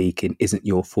public speaking isn't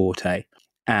your forte.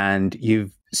 And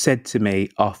you've said to me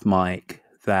off mic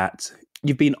that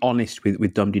you've been honest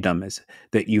with Dumpty Dummers,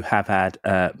 that you have had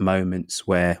moments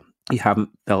where you haven't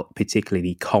felt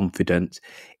particularly confident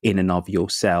in and of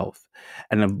yourself.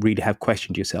 And I really have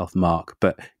questioned yourself, Mark,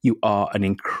 but you are an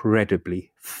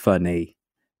incredibly funny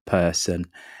person.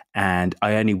 And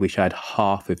I only wish I had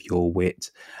half of your wit.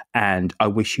 And I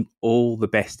wish you all the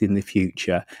best in the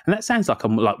future. And that sounds like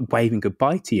I'm like waving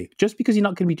goodbye to you. Just because you're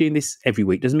not going to be doing this every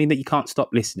week doesn't mean that you can't stop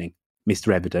listening.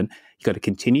 Mr. Everton. You've got to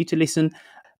continue to listen,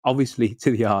 obviously,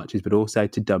 to the Archers, but also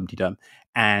to Dum-Tee-Dum.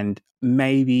 And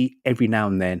maybe every now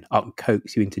and then I can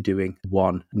coax you into doing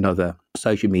another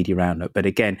social media roundup. But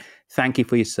again, thank you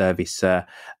for your service, sir.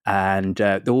 And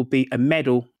there will be a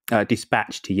medal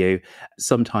dispatched to you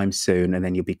sometime soon, and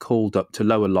then you'll be called up to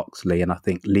Lower Loxley, and I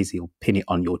think Lizzie will pin it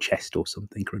on your chest or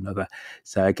something or another.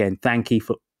 So again, thank you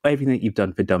for everything that you've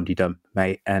done for Dum-Tee-Dum,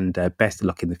 mate, and best of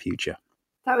luck in the future.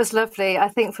 That was lovely. I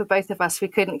think for both of us, we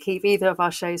couldn't keep either of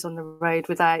our shows on the road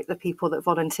without the people that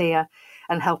volunteer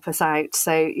and help us out.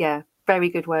 So, yeah, very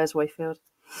good words, Roifield.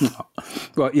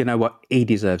 Well, you know what? He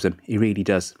deserves them. He really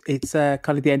does. It's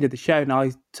kind of the end of the show, and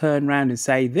I turn around and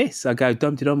say this. I go,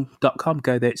 dumteedum.com,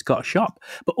 go there, it's got a shop.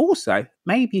 But also,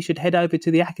 maybe you should head over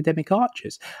to the Academic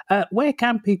Archers. Where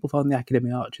can people find the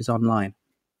Academic Archers online?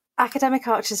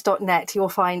 academicarchers.net, you'll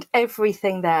find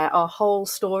everything there, our whole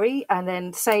story, and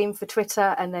then same for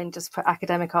Twitter, and then just put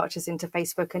Academic Archers into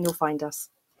Facebook and you'll find us.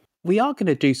 We are going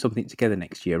to do something together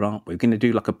next year, aren't we? We're going to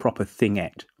do like a proper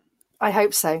thingette. I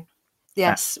hope so.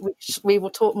 Yes, we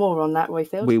will talk more on that,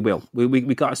 Roifield. We will. We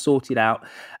got to sort it out,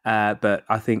 but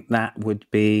I think that'd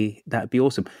be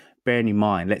awesome. Bearing in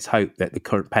mind, let's hope that the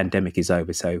current pandemic is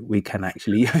over, so we can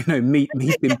actually, meet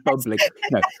in public.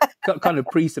 Kind of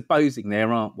presupposing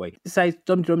there, aren't we? Say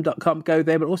dumteedum.com, go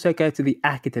there, but also go to the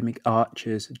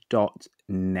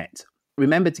academicarchers.net.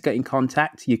 Remember to get in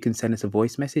contact. You can send us a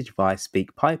voice message via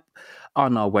SpeakPipe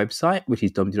on our website, which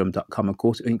is dumteedum.com, of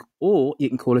course, or you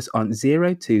can call us on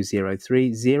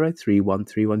 0203 031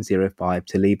 3105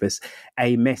 to leave us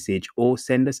a message, or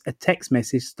send us a text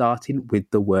message starting with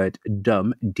the word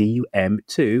DUM, DUM,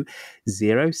 to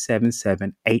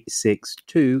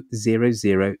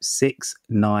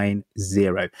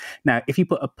 07786200690. Now, if you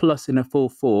put a plus and a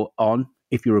 44 on,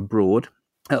 if you're abroad,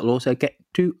 it'll also get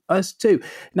to us too.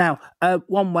 Now,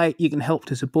 one way you can help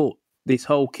to support this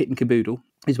whole kit and caboodle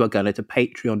is by going to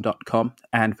patreon.com,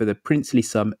 and for the princely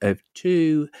sum of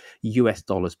 $2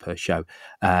 per show,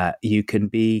 you can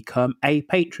become a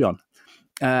Patreon.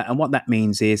 And what that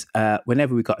means is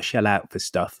whenever we've got to shell out for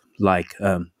stuff like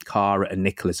Cara and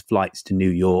Nicola's flights to New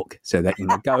York so that you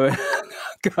can go and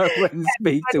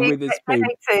speak to Witherspoon.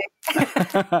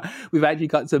 We've actually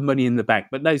got some money in the bank.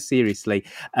 But no, seriously,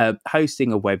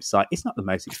 hosting a website, it's not the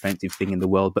most expensive thing in the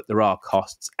world, but there are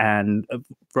costs. And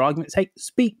for argument's sake,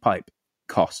 SpeakPipe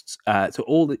costs. So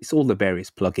it's all the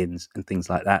various plugins and things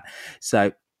like that.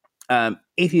 So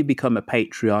if you become a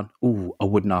Patreon, I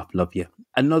wouldn't half love you.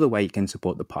 Another way you can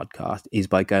support the podcast is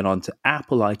by going on to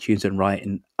Apple iTunes and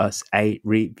writing us a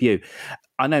review.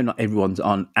 I know not everyone's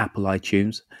on Apple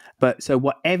iTunes, but so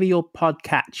whatever your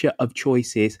podcatcher of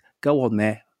choice is, go on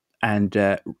there and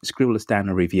scribble us down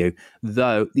a review.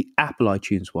 Though the Apple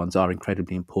iTunes ones are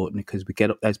incredibly important because we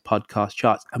get up those podcast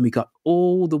charts, and we got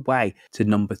all the way to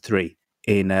number 3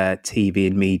 in TV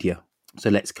and media. So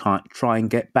let's try and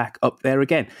get back up there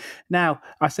again. Now,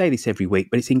 I say this every week,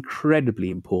 but it's incredibly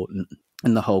important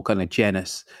in the whole kind of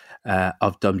genus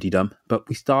of Dum-Tee-Dum. But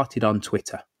we started on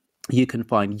Twitter. You can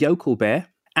find Yokel Bear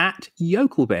at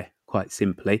Yokel Bear, quite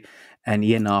simply, and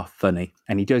Ian are funny.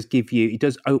 And he does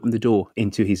open the door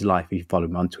into his life if you follow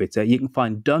him on Twitter. You can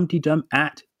find Dum-Tee-Dum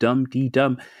at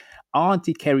Dum-Tee-Dum.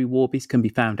 Auntie Kerry Warbis can be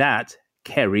found at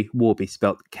Kerry Warbis,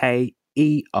 spelled KERIWARBIS.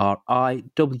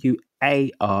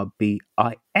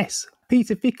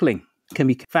 Peter Fickling can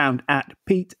be found at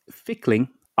Pete Fickling.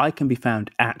 I can be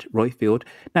found at Roifield.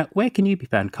 Now, where can you be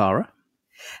found, Cara?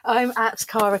 I'm at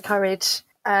Cara Courage,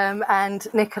 and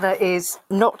Nicola is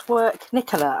Not Work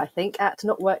Nicola, I think, at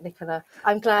Not Work Nicola.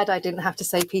 I'm glad I didn't have to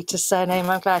say Peter's surname.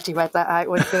 I'm glad you read that out,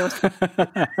 Roifield.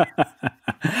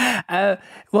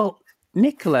 Well,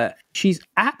 Nicola, she's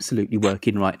absolutely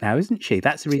working right now, isn't she?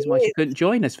 That's the reason why she couldn't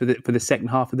join us for the second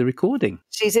half of the recording.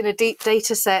 She's in a deep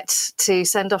data set to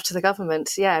send off to the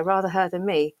government. Yeah, rather her than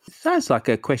me. Sounds like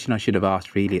a question I should have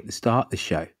asked really at the start of the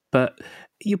show. But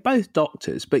you're both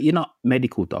doctors, but you're not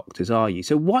medical doctors, are you?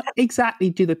 So what exactly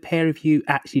do the pair of you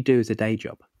actually do as a day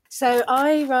job? So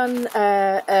I run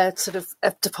a sort of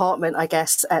a department, I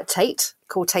guess, at Tate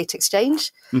called Tate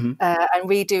Exchange. Mm-hmm. And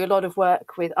we do a lot of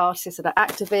work with artists that are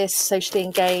activists, socially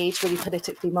engaged, really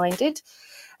politically minded.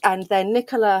 And then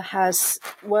Nicola has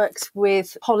worked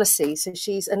with policy. So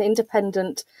she's an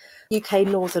independent UK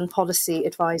Northern policy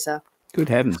advisor. Good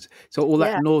heavens. So all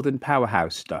that Northern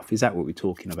Powerhouse stuff, is that what we're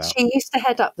talking about? She used to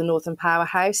head up the Northern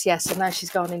Powerhouse, yes, and now she's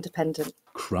gone independent.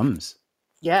 Crumbs.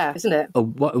 Yeah, isn't it?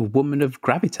 What a woman of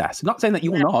gravitas. Not saying that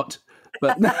you're not,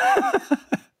 but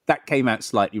that came out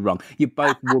slightly wrong. You're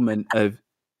both women of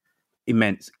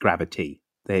immense gravity.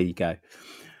 There you go.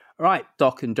 Right,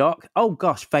 Doc and Doc. Oh,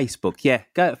 gosh, Facebook. Yeah,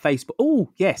 go to Facebook.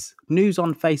 Oh, yes, news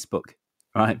on Facebook.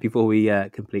 Right, before we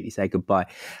completely say goodbye.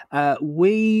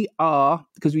 We are,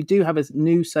 because we do have a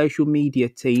new social media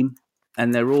team,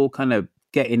 and they're all kind of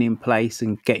getting in place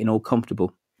and getting all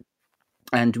comfortable.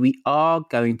 And we are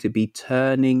going to be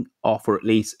turning off, or at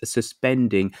least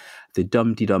suspending, the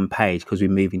Dumpty Dum page because we're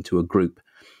moving to a group,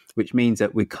 which means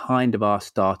that we kind of are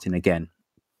starting again.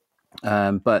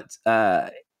 But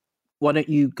why don't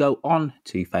you go on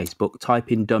to Facebook,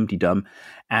 type in Dumpty Dum,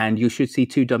 and you should see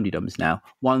two Dumpty Dums now.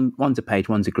 One's a page,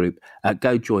 one's a group.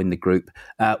 Go join the group.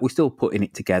 We're still putting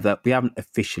it together. We haven't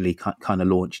officially kind of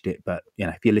launched it, but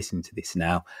if you're listening to this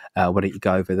now, why don't you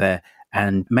go over there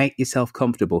and make yourself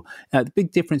comfortable. The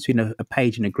big difference between a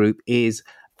page and a group is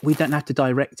we don't have to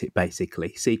direct it,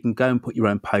 basically. So you can go and put your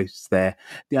own posts there.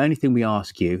 The only thing we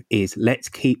ask you is let's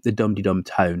keep the Dumpty Dum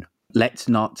tone. Let's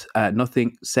not,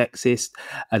 nothing sexist,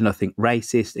 nothing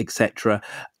racist, etc.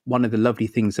 One of the lovely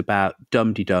things about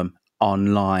Dumpty Dum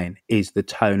online is the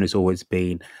tone has always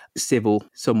been civil,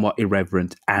 somewhat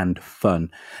irreverent, and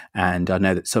fun. And I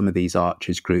know that some of these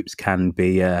Archers groups can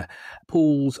be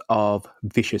pools of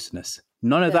viciousness.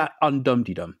 None of that on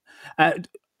Dumpty Dum.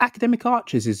 Academic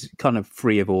Archers is kind of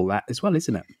free of all that as well,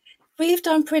 isn't it? We've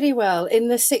done pretty well. In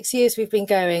the 6 years we've been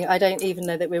going, I don't even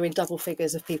know that we're in double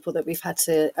figures of people that we've had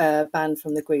to ban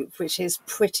from the group, which is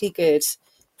pretty good.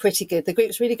 Pretty good. The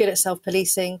group's really good at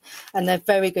self-policing, and they're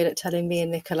very good at telling me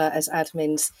and Nicola as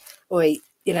admins, oi,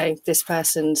 this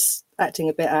person's acting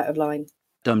a bit out of line.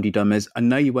 Dumpty Dummers, I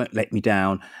know you won't let me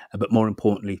down, but more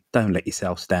importantly, don't let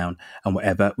yourselves down and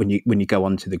whatever when you go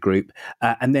onto the group.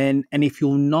 And if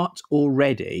you're not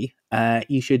already,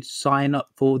 you should sign up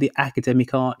for the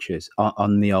Academic Archers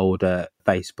on the old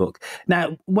Facebook.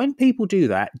 Now, when people do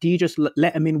that, do you just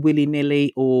let them in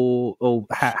willy-nilly, or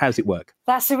how's it work?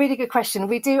 That's a really good question.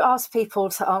 We do ask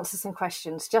people to answer some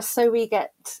questions just so we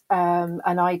get an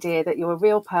idea that you're a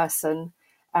real person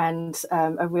and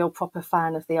a real proper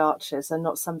fan of the Archers and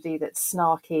not somebody that's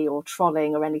snarky or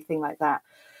trolling or anything like that.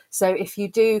 So if you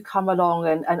do come along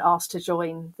and ask to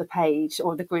join the page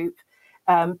or the group,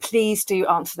 please do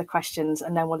answer the questions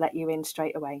and then we'll let you in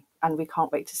straight away. And we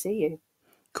can't wait to see you.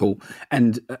 Cool.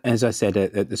 And as I said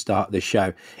at the start of the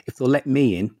show, if they'll let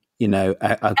me in,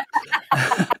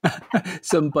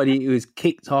 somebody who is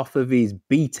kicked off of his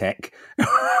BTEC,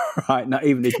 right, not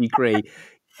even a degree,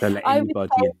 they'll let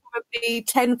anybody in. Probably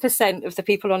 10% of the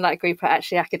people on that group are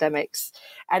actually academics,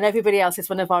 and everybody else is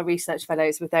one of our research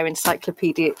fellows with their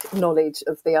encyclopedic knowledge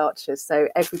of the Archers. So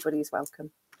everybody's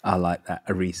welcome. I like that,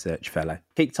 a research fellow.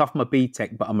 Kicked off my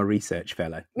BTEC, but I'm a research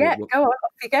fellow. Yeah, go on,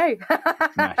 off you go.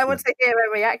 I want to hear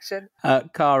a reaction.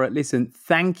 Cara, listen,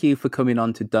 thank you for coming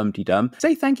on to Dumpty Dum.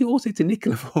 Say thank you also to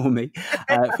Nicola for me,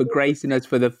 for gracing us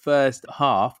for the first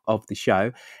half of the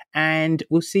show. And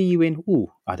we'll see you in,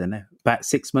 about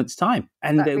 6 months' time.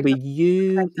 And there'll be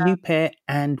you, Pear,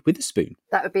 and Witherspoon.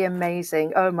 That would be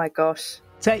amazing. Oh, my gosh.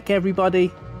 Take care,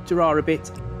 everybody. Ta-ra a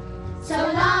bit. So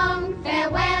long,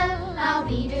 farewell, I'll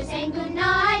be there saying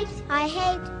goodnight. I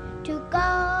hate to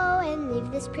go and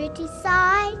leave this pretty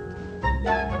sight.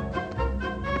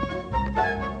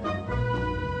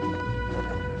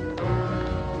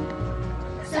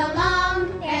 So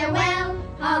long, farewell,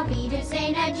 I'll be there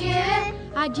saying adieu.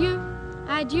 Adieu,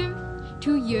 adieu,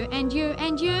 to you and you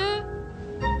and you.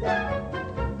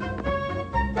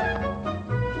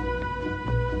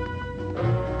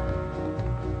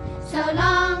 So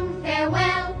long,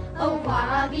 farewell, au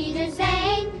revoir, auf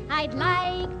Wiedersehen. I'd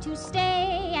like to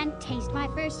stay and taste my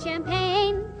first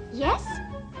champagne. Yes?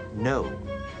 No.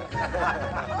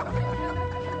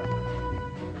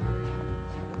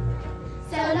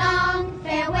 So long,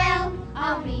 farewell,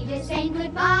 auf Wiedersehen,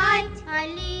 goodbye. I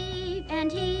leave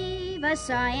and heave a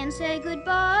sigh and say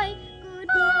goodbye,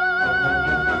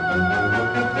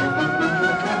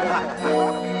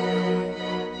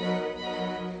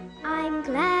 I'm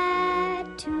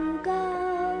glad to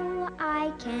go,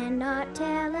 I cannot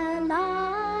tell a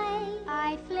lie.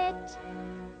 I flit,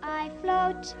 I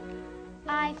float,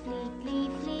 I fleetly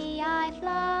flee, I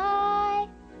fly.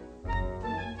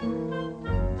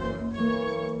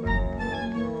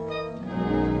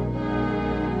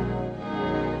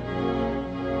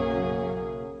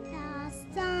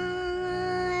 The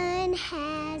sun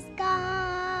has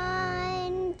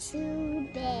gone to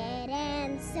bed,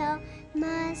 and so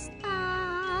must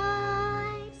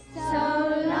I. So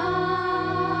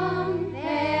long,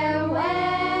 farewell,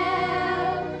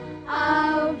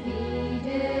 auf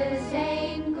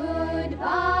Wiedersehen,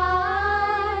 goodbye.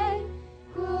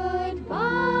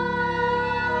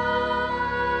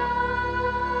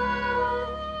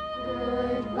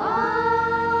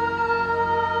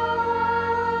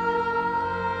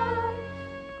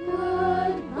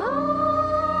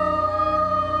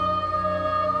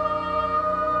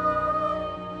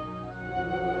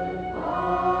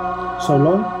 so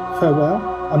long. Farewell.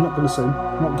 I'm not going to sing.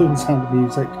 I'm not doing the Sound of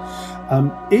Music.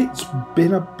 It's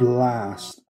been a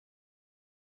blast.